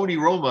like Tony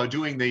Romo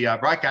doing the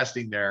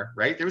broadcasting there,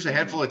 right? There was a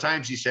handful of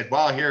times he said,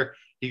 well, here,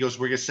 he goes,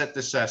 we're going to set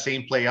this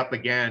same play up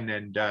again.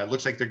 And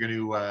looks like they're going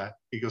to,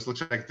 he goes,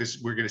 looks like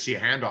this, we're going to see a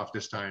handoff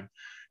this time.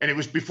 And it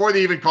was before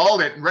they even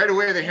called it. And right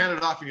away they handed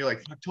it off and you're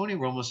like, Tony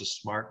Romo's a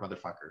smart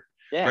motherfucker.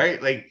 Yeah.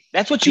 Right? Like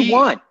that's what you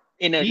want.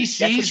 He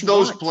sees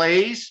those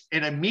plays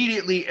and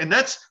immediately, and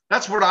that's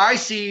what I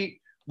see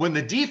when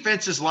the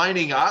defense is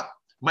lining up.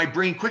 My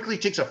brain quickly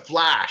takes a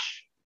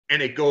flash and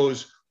it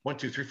goes 1,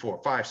 2, 3,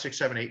 4, 5, 6,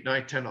 7, 8,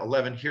 9, 10,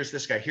 11. Here's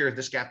this guy here,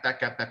 this gap,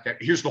 that gap, that gap.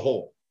 Here's the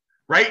hole,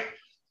 right?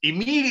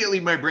 Immediately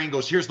my brain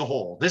goes, here's the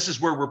hole. This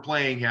is where we're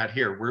playing at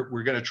here.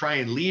 We're going to try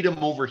and lead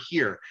him over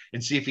here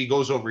and see if he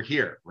goes over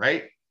here,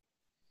 right?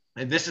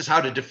 And this is how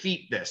to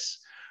defeat this.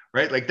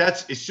 Right? Like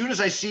that's, as soon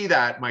as I see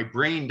that, my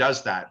brain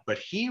does that, but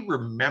he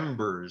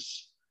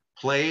remembers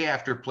play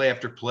after play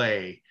after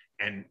play.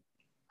 And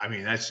I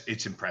mean,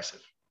 it's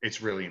impressive.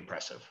 It's really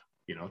impressive.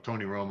 You know,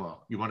 Tony Romo,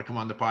 you want to come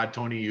on the pod,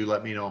 Tony, you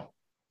let me know.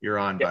 You're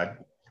on, bud.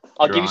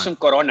 I'll give you some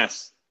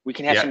Coronas. We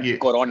can have some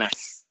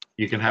Coronas.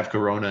 You can have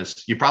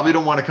Coronas. You probably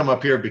don't want to come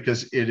up here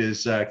because it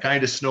is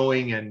kind of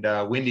snowing and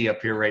windy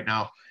up here right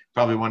now.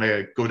 Probably want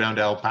to go down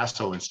to El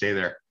Paso and stay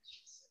there.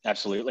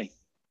 Absolutely.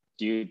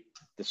 Dude,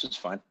 this was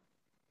fun.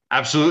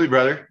 Absolutely,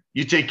 brother.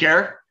 You take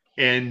care,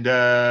 and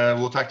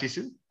we'll talk to you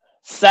soon.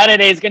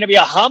 Saturday is going to be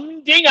a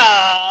humdinger.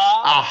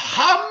 A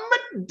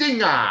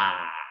humdinger.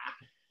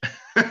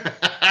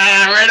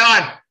 Right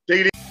on.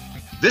 Take it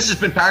easy. This has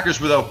been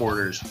Packers Without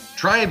Borders.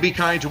 Try and be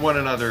kind to one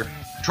another.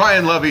 Try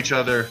and love each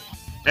other.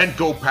 And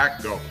go,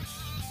 Pack, go.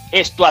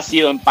 Esto ha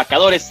sido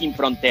Empacadores Sin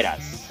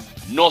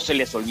Fronteras. No se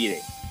les olvide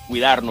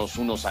cuidarnos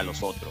unos a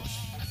los otros.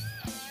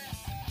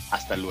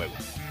 Hasta luego.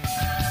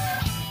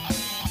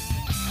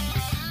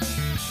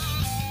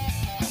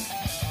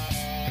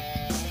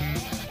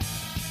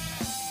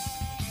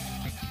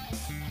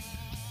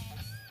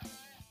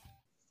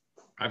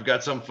 I've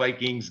got some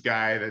Vikings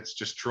guy that's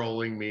just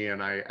trolling me,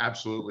 and I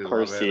absolutely love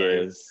it. Of course he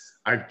is.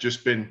 I've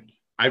just been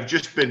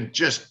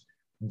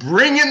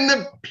bringing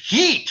the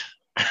heat.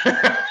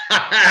 I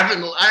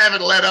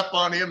haven't let up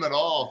on him at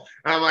all.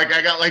 And I'm like,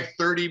 I got like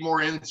 30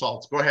 more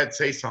insults. Go ahead,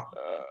 say something.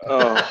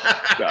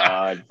 Oh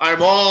God.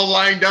 I'm all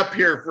lined up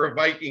here for a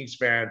Vikings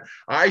fan.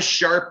 I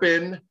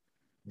sharpen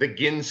the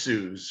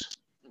Ginsus.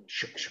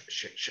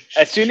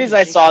 As soon as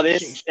I saw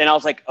this, and I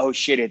was like, "Oh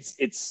shit!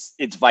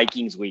 It's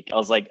Vikings week." I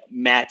was like,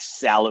 Matt's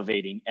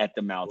salivating at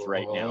the mouth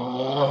right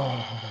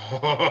now.